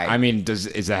gay guy. I mean,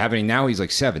 is that happening now? He's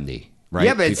 70, right?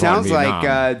 Yeah, but it People in sounds like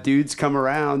Vietnam. dudes come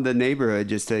around the neighborhood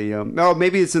just to,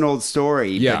 maybe it's an old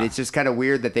story, but it's just kind of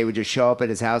weird that they would just show up at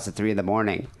his house at 3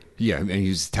 a.m. Yeah, and he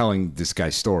was telling this guy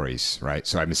stories, right?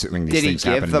 So I'm assuming these Did he things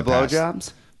happen give in the past.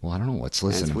 blowjobs? Well, I don't know. Let's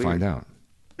listen That's and find out.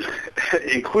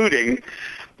 Including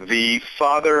the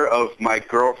father of my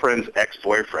girlfriend's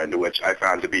ex-boyfriend, which I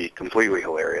found to be completely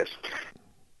hilarious.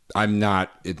 I'm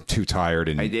not too tired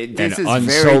and This is unsober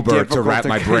very to difficult wrap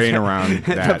my brain around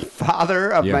that. The father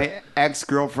of Yeah. my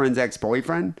ex-girlfriend's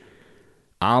ex-boyfriend?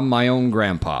 I'm my own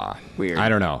grandpa. Weird. I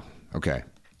don't know. Okay.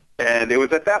 And it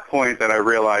was at that point that I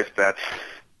realized that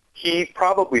he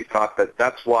probably thought that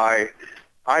that's why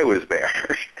I was there.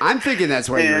 I'm thinking that's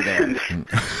why you were there. And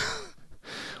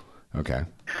Okay.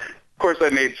 of course, I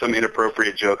made some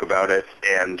inappropriate joke about it,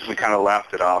 and we kind of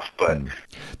laughed it off. But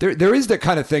There is that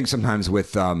kind of thing sometimes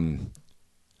with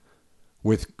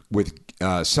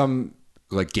some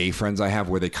like gay friends I have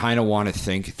where they kind of want to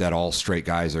think that all straight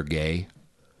guys are gay.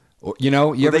 You know,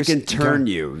 Well, they can turn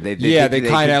you. They they can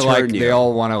kind of like turn you. they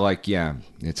all want to like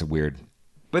it's a weird.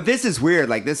 But this is weird.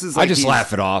 Like this is. Like I just these-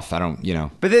 laugh it off. I don't, you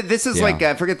know. But this is Yeah. like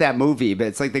I forget that movie, but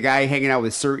it's like the guy hanging out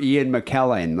with Sir Ian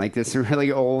McKellen, like this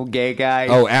really old gay guy.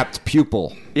 Oh, apt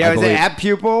pupil. yeah, I was it believe. App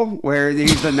Pupil where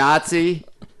he's the Nazi?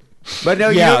 But no,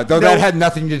 Yeah, you know, though that had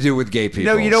nothing to do with gay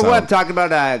people. no. You know so- what I'm talking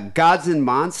about? Gods and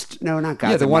Monsters? No, not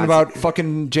Gods. Yeah, the and one Monsters. about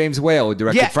fucking James Whale who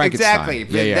directed yeah, Frankenstein.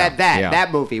 exactly. Yeah,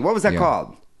 That movie. What was that Yeah.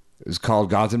 called? It was called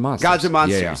Gods and Monsters. Gods and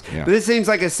Monsters. Yeah. But this seems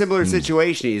like a similar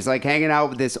situation. He's like hanging out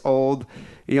with this old,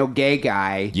 gay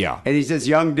guy. Yeah. And he's this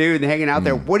young dude hanging out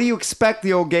there. What do you expect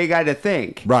the old gay guy to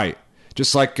think? Right.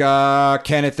 Just like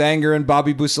Kenneth Anger and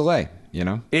Bobby Beausoleil, you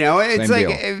know? It's Same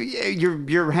like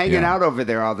you're hanging Yeah. out over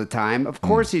there all the time. Of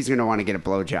course he's going to want to get a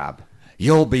blowjob.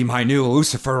 You'll be my new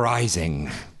Lucifer Rising.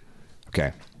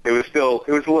 Okay. it was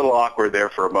a little awkward there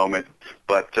for a moment.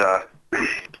 But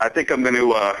I think I'm going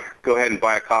to go ahead and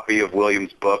buy a copy of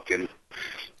William's book and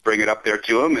bring it up there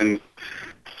to him, and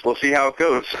we'll see how it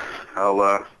goes.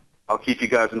 I'll keep you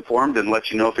guys informed and let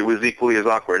you know if it was equally as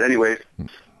awkward. Anyways,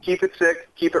 keep it sick,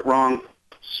 keep it wrong.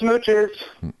 Smooches.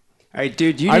 All right,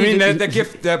 dude.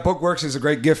 That book works as a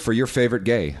great gift for your favorite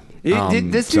gay.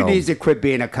 This dude So- needs to quit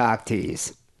being a cock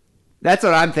tease. That's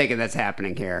what I'm thinking that's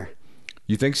happening here.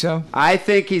 You think so? I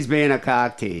think he's being a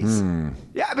cock tease.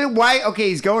 Yeah, I mean, why? Okay,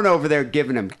 he's going over there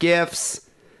giving him gifts,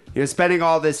 spending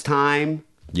all this time.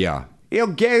 Yeah.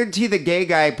 Guarantee the gay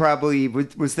guy probably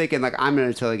was thinking, like, I'm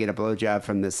going to totally get a blowjob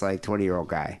from this, like, 20-year-old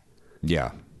guy.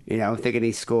 Yeah. Thinking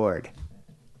he scored.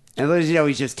 And little does he know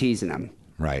he's just teasing him.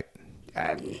 Right.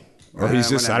 Or he's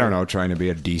just, I whatever. don't know, trying to be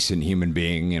a decent human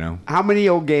being, How many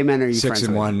old gay men are you 6 friends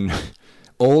and with? 1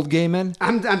 old gay men?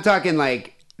 I'm talking,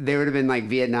 like, they would have been, like,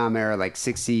 Vietnam era, like,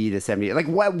 60 to 70. Like,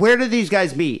 where did these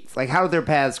guys meet? Like, how did their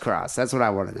paths cross? That's what I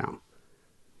want to know.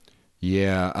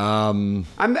 Yeah. I'm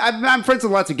friends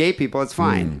with lots of gay people. It's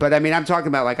fine. But, I mean, I'm talking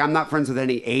about, like, I'm not friends with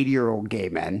any 80-year-old gay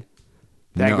men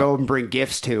that I No. go and bring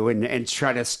gifts to and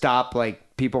try to stop, like,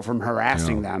 people from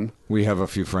harassing them. We have a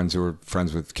few friends who are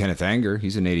friends with Kenneth Anger.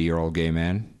 He's an 80-year-old gay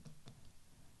man.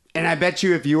 And I bet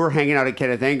you if you were hanging out at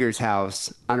Kenneth Anger's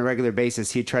house on a regular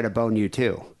basis, he'd try to bone you,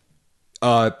 too.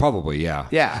 Probably, yeah.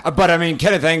 Yeah. But, I mean,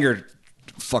 Kenneth Anger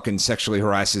fucking sexually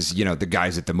harasses, the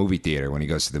guys at the movie theater when he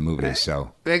goes to the movies,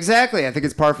 so... Exactly. I think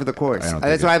it's par for the course. I don't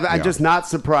That's think why I'm yeah. just not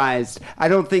surprised. I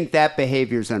don't think that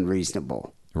behavior is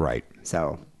unreasonable. Right.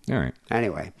 So, All right.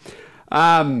 anyway.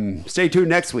 Stay tuned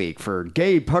next week for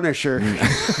Gay Punisher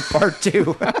Part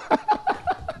 2.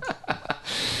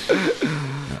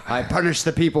 I punish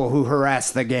the people who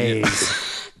harass the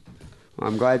gays.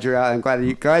 I'm glad you're out. I'm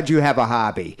glad you have a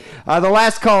hobby. The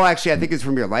last call, actually, I think is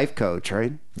from your life coach,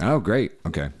 right? Oh, great.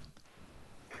 Okay.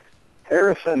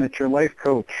 Harrison, it's your life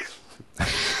coach.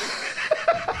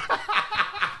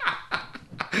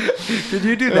 Did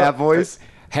you do that voice?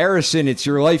 Harrison, it's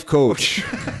your life coach.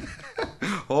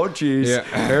 Oh, jeez. Yeah.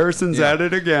 Harrison's at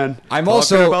it again. I'm Talking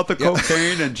also- about the yeah.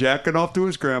 cocaine and jacking off to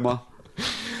his grandma.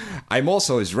 I'm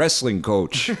also his wrestling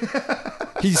coach.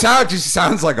 He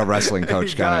sounds like a wrestling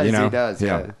coach, kind of, He does.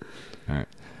 Yeah. All right.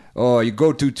 Oh, you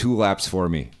go do 2 laps for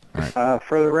me. All right.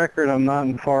 For the record, I'm not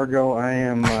in Fargo. I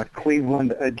am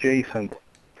Cleveland adjacent.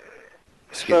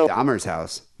 So, Dahmer's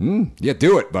house. Yeah,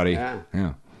 do it, buddy.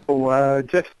 Yeah. So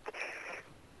just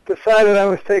decided I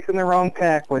was taking the wrong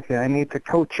tack with you. I need to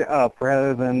coach you up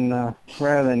rather than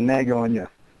nag on you.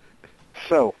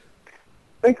 So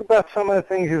think about some of the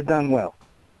things you've done well.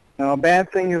 Now, a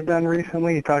bad thing you've done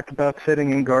recently, you talked about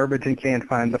sitting in garbage and can't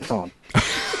find the phone.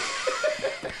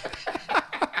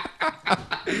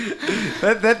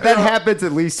 That happens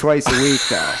at least twice a week,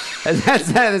 though.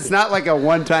 It's not like a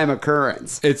one-time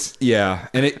occurrence. It's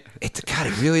and it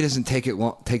really doesn't take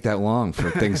that long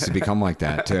for things to become like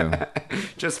that too.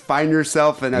 Just find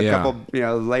yourself in a Yeah. couple,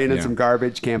 laying in Yeah. some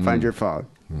garbage, can't find your phone.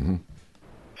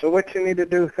 So what you need to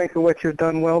do, think of what you've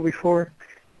done well before.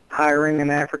 Hiring an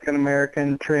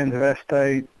African-American,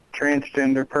 transvestite,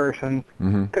 transgender person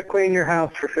to clean your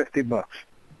house for $50.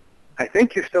 I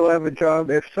think you still have a job.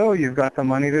 If so, you've got the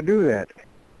money to do that.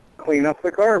 Clean up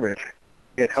the garbage.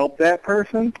 It helped that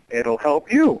person. It'll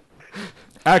help you.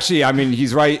 Actually, I mean,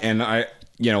 he's right. And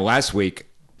last week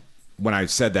when I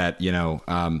said that,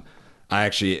 I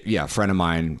actually, a friend of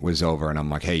mine was over and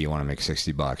I'm like, hey, you want to make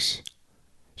 $60?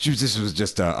 This was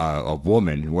just a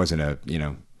woman. It wasn't a.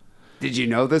 Did you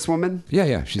know this woman?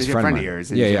 Yeah. She's a friend of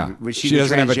yours. Yeah. Was she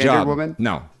doesn't have a job. Woman?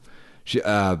 No.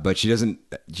 But she doesn't,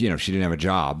 she didn't have a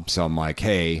job. So I'm like,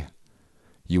 hey,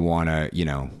 you want to,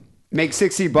 make $60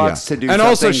 to do something. And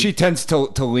also she tends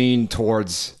to lean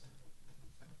towards,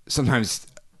 sometimes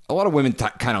a lot of women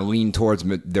kind of lean towards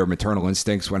their maternal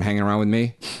instincts when hanging around with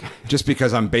me. Just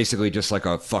because I'm basically just like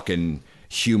a fucking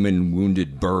human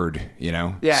wounded bird,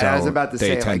 Yeah, so I was about to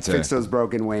say, fix those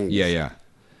broken wings. Yeah.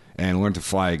 And learn to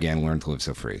fly again, learn to live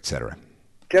so free, etc.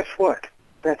 Guess what?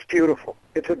 That's beautiful.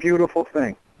 It's a beautiful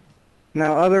thing.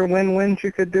 Now, other win-wins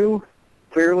you could do,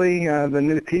 clearly the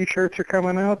new T-shirts are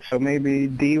coming out, so maybe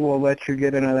Dee will let you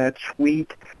get into that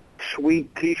sweet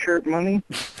T-shirt money.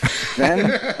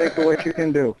 Then think of what you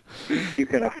can do. You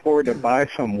can afford to buy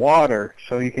some water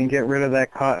so you can get rid of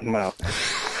that cotton mouth.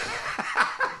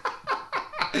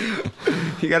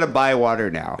 You got to buy water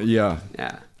now. Yeah.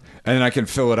 Yeah. And then I can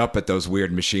fill it up at those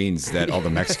weird machines that all the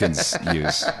Mexicans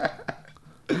use.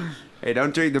 Hey,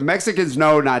 don't drink. The Mexicans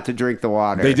know not to drink the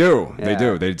water. They do. Yeah. They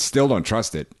do. They still don't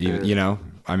trust it.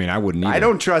 I mean, I wouldn't either. I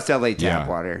don't trust LA tap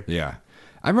water. Yeah.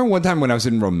 I remember one time when I was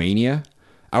in Romania,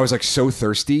 I was like so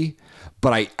thirsty,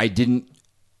 but I didn't.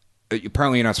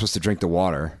 Apparently, you're not supposed to drink the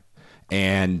water,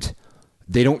 and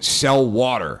they don't sell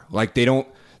water. Like they don't.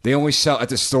 They only sell at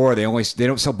the store. They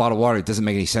don't sell bottled water. It doesn't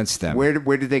make any sense to them. Where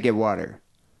did they get water?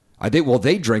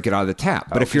 They drink it out of the tap.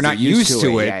 But if you're not used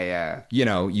to it, yeah.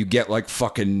 You get like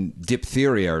fucking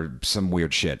diphtheria or some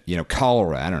weird shit.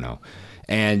 Cholera. I don't know.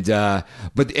 And and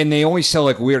they only sell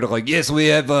like weird, like, yes, we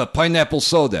have pineapple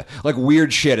soda, like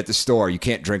weird shit at the store. You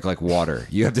can't drink like water.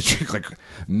 You have to drink like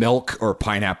milk or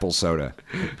pineapple soda.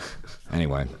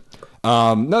 Anyway.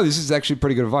 No, this is actually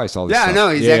pretty good advice. All this stuff. No,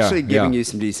 he's actually giving you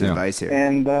some decent advice here.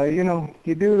 And,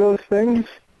 you do those things,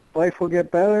 life will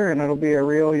get better, and it'll be a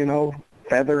real,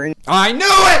 feathering. I knew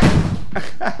it!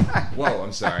 Whoa,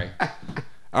 I'm sorry.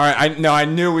 All right, I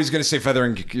knew he was going to say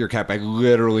feathering your cap. I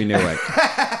literally knew it.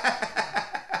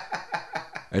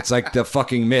 It's like the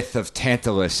fucking myth of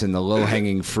Tantalus and the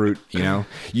low-hanging fruit,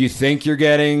 You think you're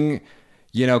getting...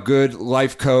 good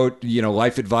life coach,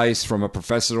 life advice from a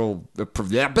professional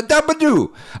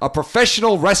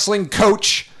wrestling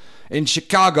coach in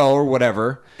Chicago or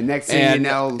whatever. And next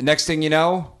thing you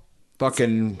know,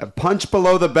 fucking a punch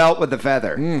below the belt with a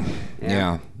feather.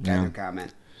 Yeah.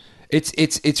 Comment.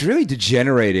 It's really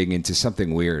degenerating into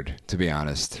something weird, to be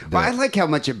honest. Well, I like how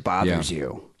much it bothers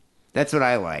you. That's what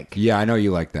I like. Yeah, I know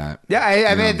you like that. Yeah,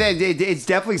 I mean, it's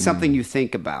definitely something you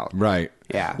think about. Right.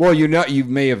 Yeah. Well, you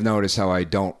may have noticed how I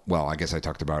don't. Well, I guess I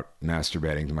talked about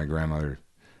masturbating to my grandmother,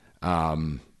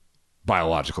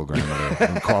 biological grandmother. I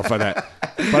don't qualify that,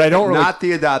 but I don't really. Not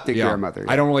the adopted grandmother.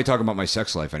 I don't really talk about my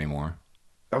sex life anymore.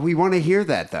 We want to hear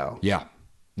that though. Yeah.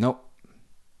 Nope.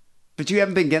 But you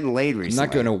haven't been getting laid recently. I'm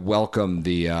not going to welcome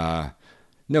the.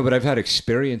 No, but I've had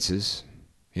experiences.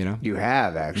 You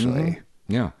have actually.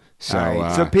 Mm-hmm. Yeah. So,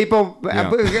 right. So people,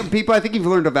 I think you've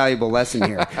learned a valuable lesson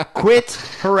here. Quit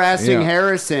harassing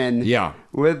Harrison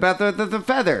about the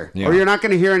feather, or you're not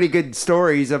going to hear any good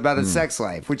stories about his sex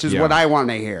life, which is what I want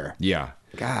to hear. Yeah.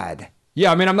 God.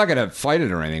 Yeah, I mean, I'm not going to fight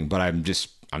it or anything, but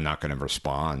I'm not going to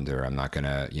respond, or I'm not going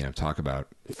to, talk about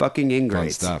fucking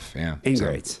ingrates stuff. Yeah.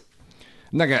 Ingrates. So,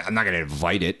 I'm not going to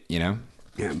invite it, Yeah.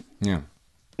 Yeah.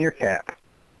 Meerkat.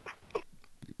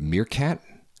 Meerkat?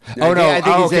 Oh,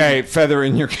 no. Okay. Feather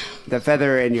in your... The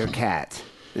feather in your cat.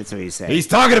 That's what he's saying. He's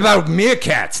talking about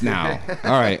meerkats now.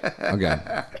 All right.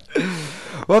 Okay.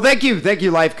 Well, thank you,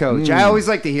 life coach. I always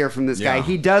like to hear from this guy.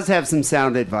 He does have some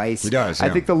sound advice. He does, I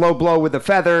think the low blow with the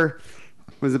feather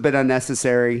was a bit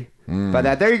unnecessary.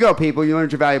 But there you go, people. You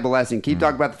learned your valuable lesson. Keep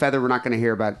talking about the feather. We're not going to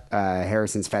hear about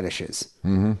Harrison's fetishes.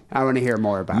 I want to hear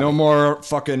more about it. No more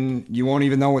fucking... You won't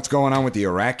even know what's going on with the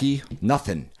Iraqi.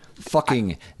 Nothing.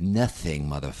 Fucking nothing,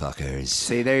 motherfuckers.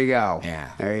 See, there you go.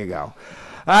 Yeah. There you go.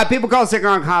 People call Sick and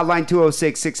Wrong hotline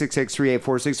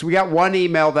 206-666-3846. We got one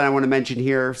email that I want to mention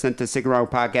here, sent to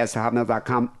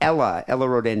sickandwrongpodcast@hotmail.com. Ella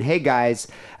wrote in, hey guys,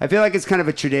 I feel like it's kind of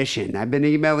a tradition. I've been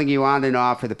emailing you on and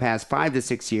off for the past 5 to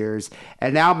 6 years,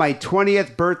 and now my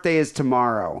 20th birthday is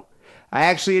tomorrow. I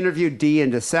actually interviewed Dee in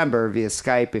December via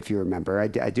Skype, if you remember. I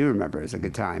do remember. It was a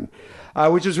good time.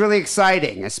 Which was really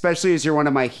exciting, especially as you're one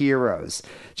of my heroes.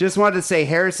 Just wanted to say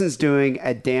Harrison's doing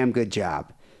a damn good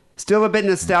job. Still a bit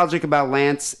nostalgic about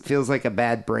Lance. Feels like a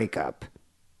bad breakup.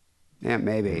 Yeah,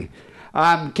 maybe.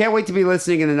 Can't wait to be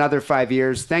listening in another 5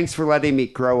 years. Thanks for letting me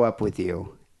grow up with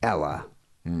you, Ella.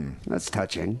 That's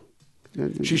touching.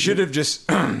 She should have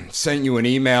just sent you an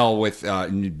email with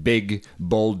big,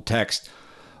 bold text.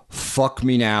 Fuck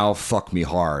me now, fuck me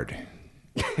hard.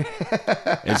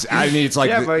 It's like,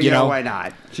 yeah, but you know, why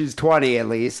not? She's 20 at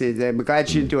least. I'm glad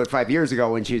she didn't do it 5 years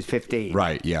ago when she was 15.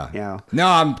 Right, yeah. You know? No,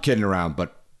 I'm kidding around,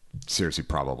 but seriously,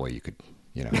 probably you could,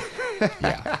 you know.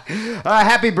 Yeah.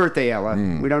 Happy birthday, Ella.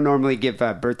 We don't normally give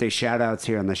birthday shout-outs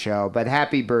here on the show, but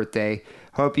happy birthday.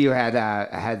 Hope you had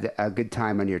a good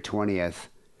time on your 20th.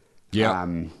 Yeah.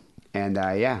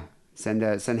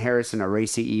 Send Harrison a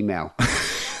racy email.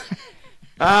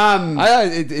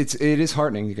 It is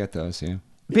heartening to get those, yeah.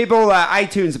 People,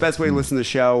 iTunes, the best way to listen to the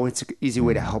show. It's an easy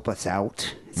way to help us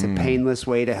out. It's a painless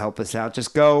way to help us out.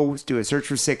 Just go, do a search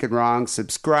for Sick and Wrong,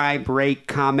 subscribe, rate,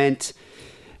 comment.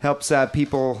 Helps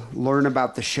people learn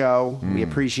about the show. We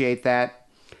appreciate that.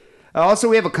 Also,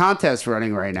 we have a contest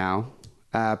running right now.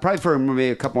 Probably for maybe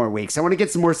a couple more weeks. I want to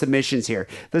get some more submissions here.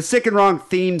 The Sick and Wrong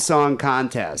theme song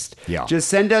contest. Yeah. Just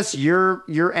send us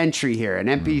your entry here, an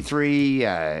MP3,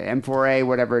 M4A,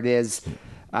 whatever it is.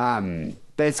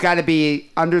 But it's got to be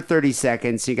under 30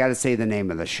 seconds. You got to say the name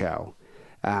of the show.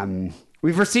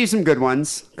 We've received some good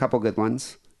ones, a couple good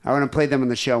ones. I want to play them on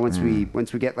the show once we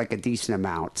get like a decent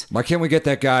amount. Why can't we get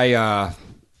that guy,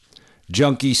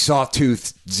 Junkie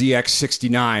Sawtooth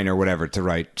ZX69 or whatever, to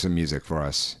write some music for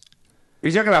us? Are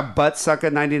you talking about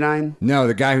Buttsucker 99? No,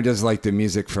 the guy who does like the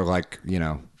music for like, you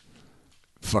know,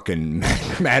 fucking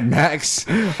Mad Max.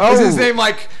 Oh. Is his name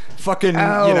like fucking,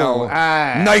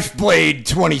 Knife Blade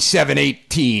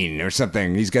 2718 or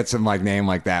something? He's got some like name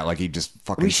like that. Like he just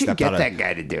fucking we should stepped get out that of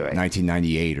guy to do it.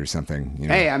 1998 or something. You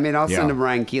know? Hey, I mean, I'll send him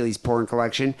Ryan Keeley's porn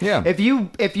collection. Yeah. If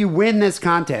you win this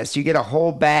contest, you get a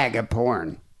whole bag of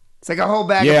porn. It's like a whole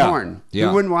bag of porn. Yeah.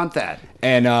 Who wouldn't want that?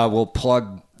 And we'll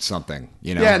plug something,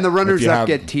 you know. Yeah, and the runners-up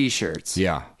get T-shirts.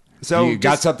 Yeah. So you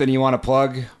got something you want to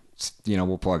plug? You know,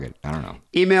 we'll plug it. I don't know.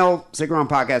 Email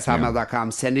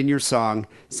sickandwrongpodcast@hotmail.com. Send in your song.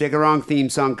 Sick and Wrong theme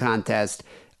song contest.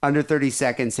 Under 30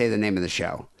 seconds, say the name of the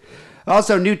show.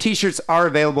 Also, new T-shirts are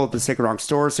available at the Sick and Wrong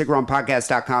store.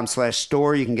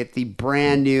 sickandwrongpodcast.com/store. You can get the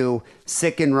brand new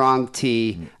Sick and Wrong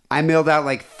tee. I mailed out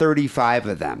like 35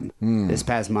 of them this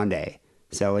past Monday.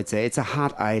 So it's a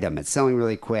hot item. It's selling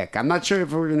really quick. I'm not sure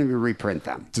if we're going to reprint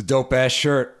them. It's a dope-ass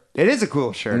shirt. It is a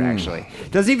cool shirt, actually.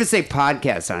 It doesn't even say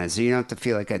podcast on it, so you don't have to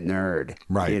feel like a nerd.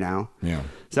 Right. You know? Yeah.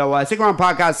 So Sick and Wrong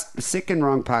Podcast,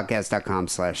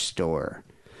 sickandwrongpodcast.com/store.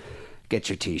 Get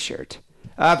your T-shirt.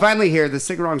 Finally here, the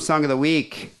Sick and Wrong Song of the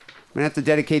Week. I'm going to have to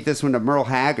dedicate this one to Merle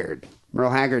Haggard.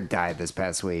 Merle Haggard died this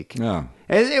past week. Oh.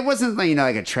 It wasn't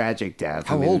like a tragic death.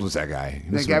 How old was that guy?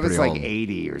 The guy was like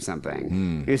 80 or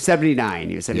something. He was 79.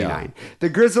 Yeah. The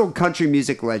grizzled country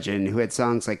music legend who had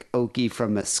songs like Okie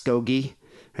from Muskogee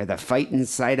or The Fight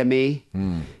Inside of Me.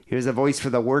 He was a voice for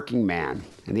the working man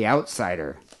and the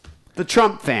outsider. The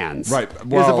Trump fans. Right. He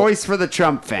was a voice for the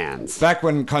Trump fans. Back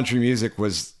when country music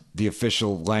was the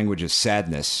official language of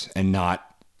sadness and not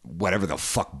whatever the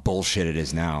fuck bullshit it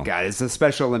is now. God, it's the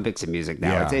Special Olympics of music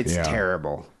now. Yeah, It's yeah.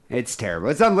 terrible. It's terrible.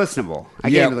 It's unlistenable.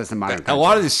 I can't even listen to modern country. A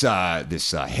lot of this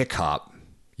hick hop,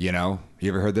 you know?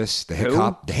 You ever heard this? The hick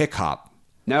hop? The hick hop.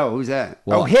 No, who's that?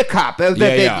 Well, hip hop. The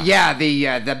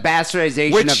bastardization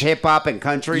of Which- hip hop and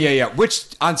country. Yeah. Which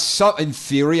in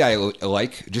theory I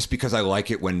like, just because I like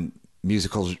it when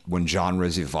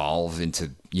genres evolve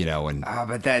into, you know, and Oh,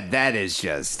 but that is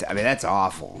just, I mean, that's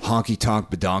awful. honky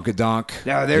tonk badonkadonk.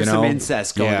 No, there's you some know?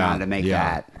 incest going on to make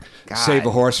that. God. Save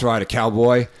a horse, ride a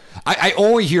cowboy. I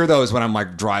only hear those when I'm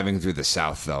like driving through the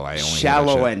South, though. I only hear that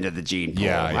Shallow shit. end of the gene pool.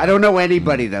 Yeah. I don't know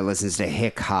anybody that listens to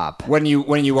hick hop. When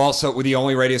you also, with the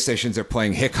only radio stations are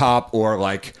playing hick hop or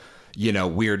like, you know,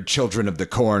 weird Children of the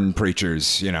Corn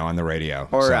preachers, you know, on the radio.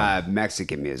 Or So,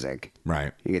 Mexican music.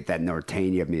 right. You get that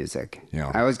norteña music. Yeah.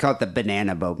 I always call it the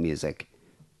banana boat music.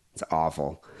 It's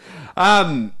awful.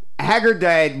 Haggard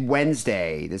died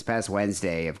this past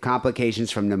Wednesday, of complications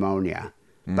from pneumonia.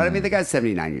 But I mean, the guy's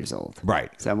 79 years old. Right.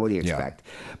 So what do you Yeah. expect?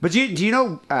 But do you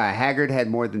know Haggard had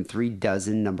more than 36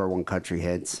 number one country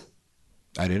hits?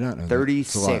 I did not know that.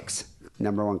 36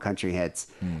 number one country hits.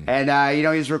 And, he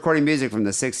was recording music from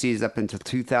the 60s up until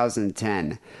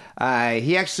 2010.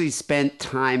 He actually spent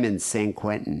time in San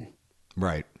Quentin.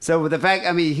 Right. So the fact,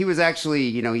 I mean, he was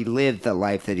actually, he lived the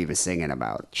life that he was singing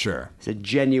about. Sure. It's a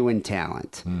genuine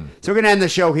talent. So we're going to end the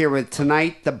show here with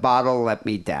Tonight the Bottle Let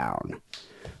Me Down,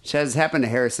 which has happened to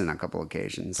Harrison on a couple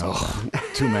occasions. Oh,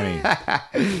 too many.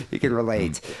 You can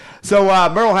relate. So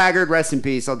Merle Haggard, rest in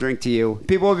peace. I'll drink to you.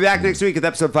 People will be back next week with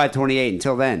episode 528.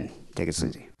 Until then, take it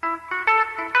easy.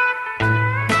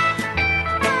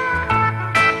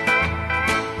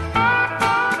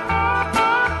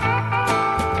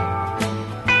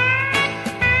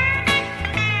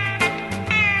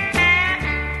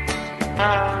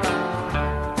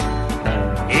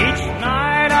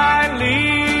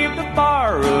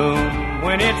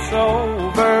 It's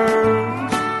over,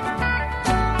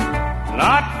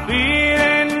 not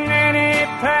feeling any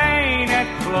pain at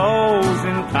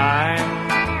closing time.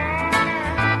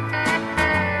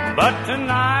 But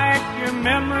tonight your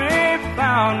memory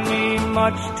found me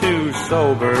much too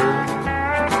sober.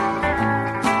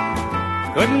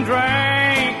 Couldn't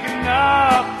drink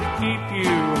enough to keep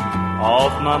you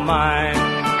off my mind.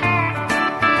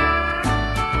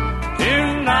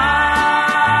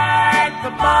 Tonight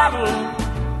the bottle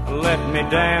let me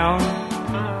down,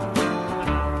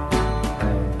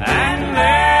 and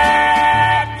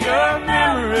let your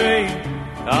memory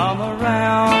come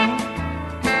around.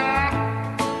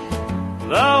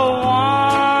 The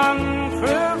one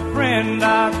true friend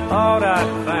I thought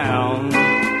I'd found.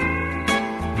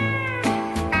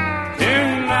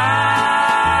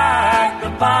 Tonight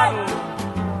the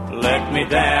bottle let me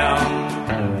down.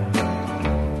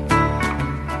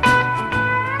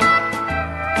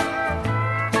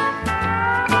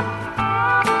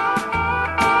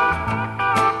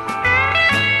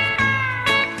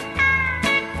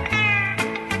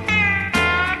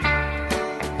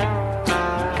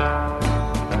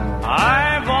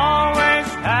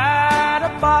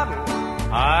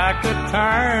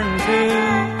 Turn to,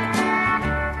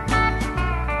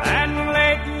 and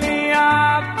lately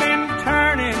I've been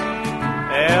turning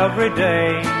every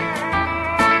day,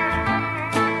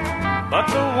 but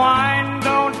the wine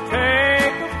don't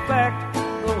take effect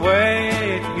the way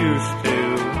it used to,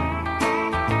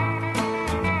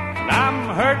 and I'm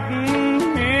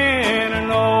hurting in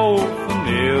an old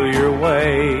familiar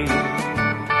way.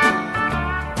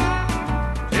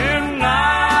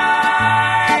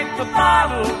 Tonight the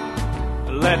bottle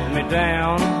let me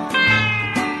down,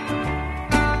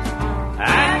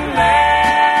 and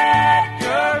let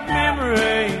your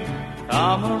memory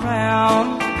come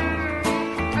around.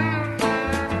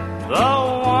 The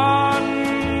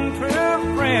one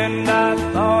true friend I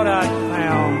thought I'd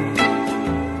found.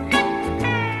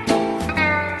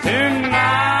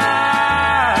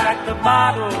 Tonight the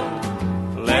bottle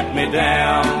let me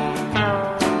down.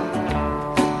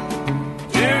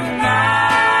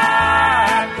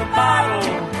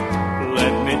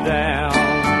 Down.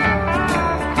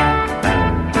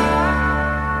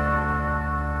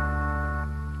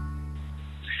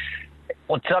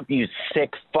 What's up, you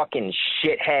sick fucking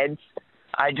shitheads?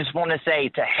 I just want to say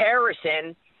to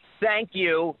Harrison, thank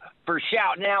you for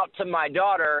shouting out to my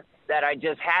daughter that I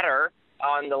just had her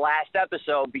on the last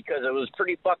episode, because it was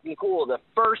pretty fucking cool. The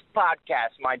first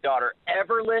podcast my daughter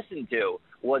ever listened to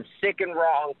was Sick and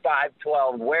Wrong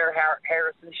 512, where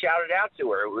Harrison shouted out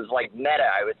to her. It was like meta.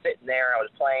 I was sitting there, I was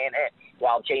playing it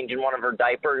while changing one of her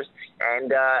diapers,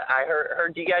 and I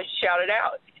heard you guys shout it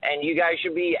out. And you guys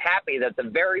should be happy that the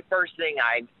very first thing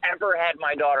I ever had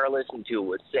my daughter listen to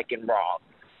was Sick and Wrong.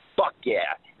 Fuck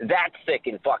yeah. That's sick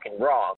and fucking wrong.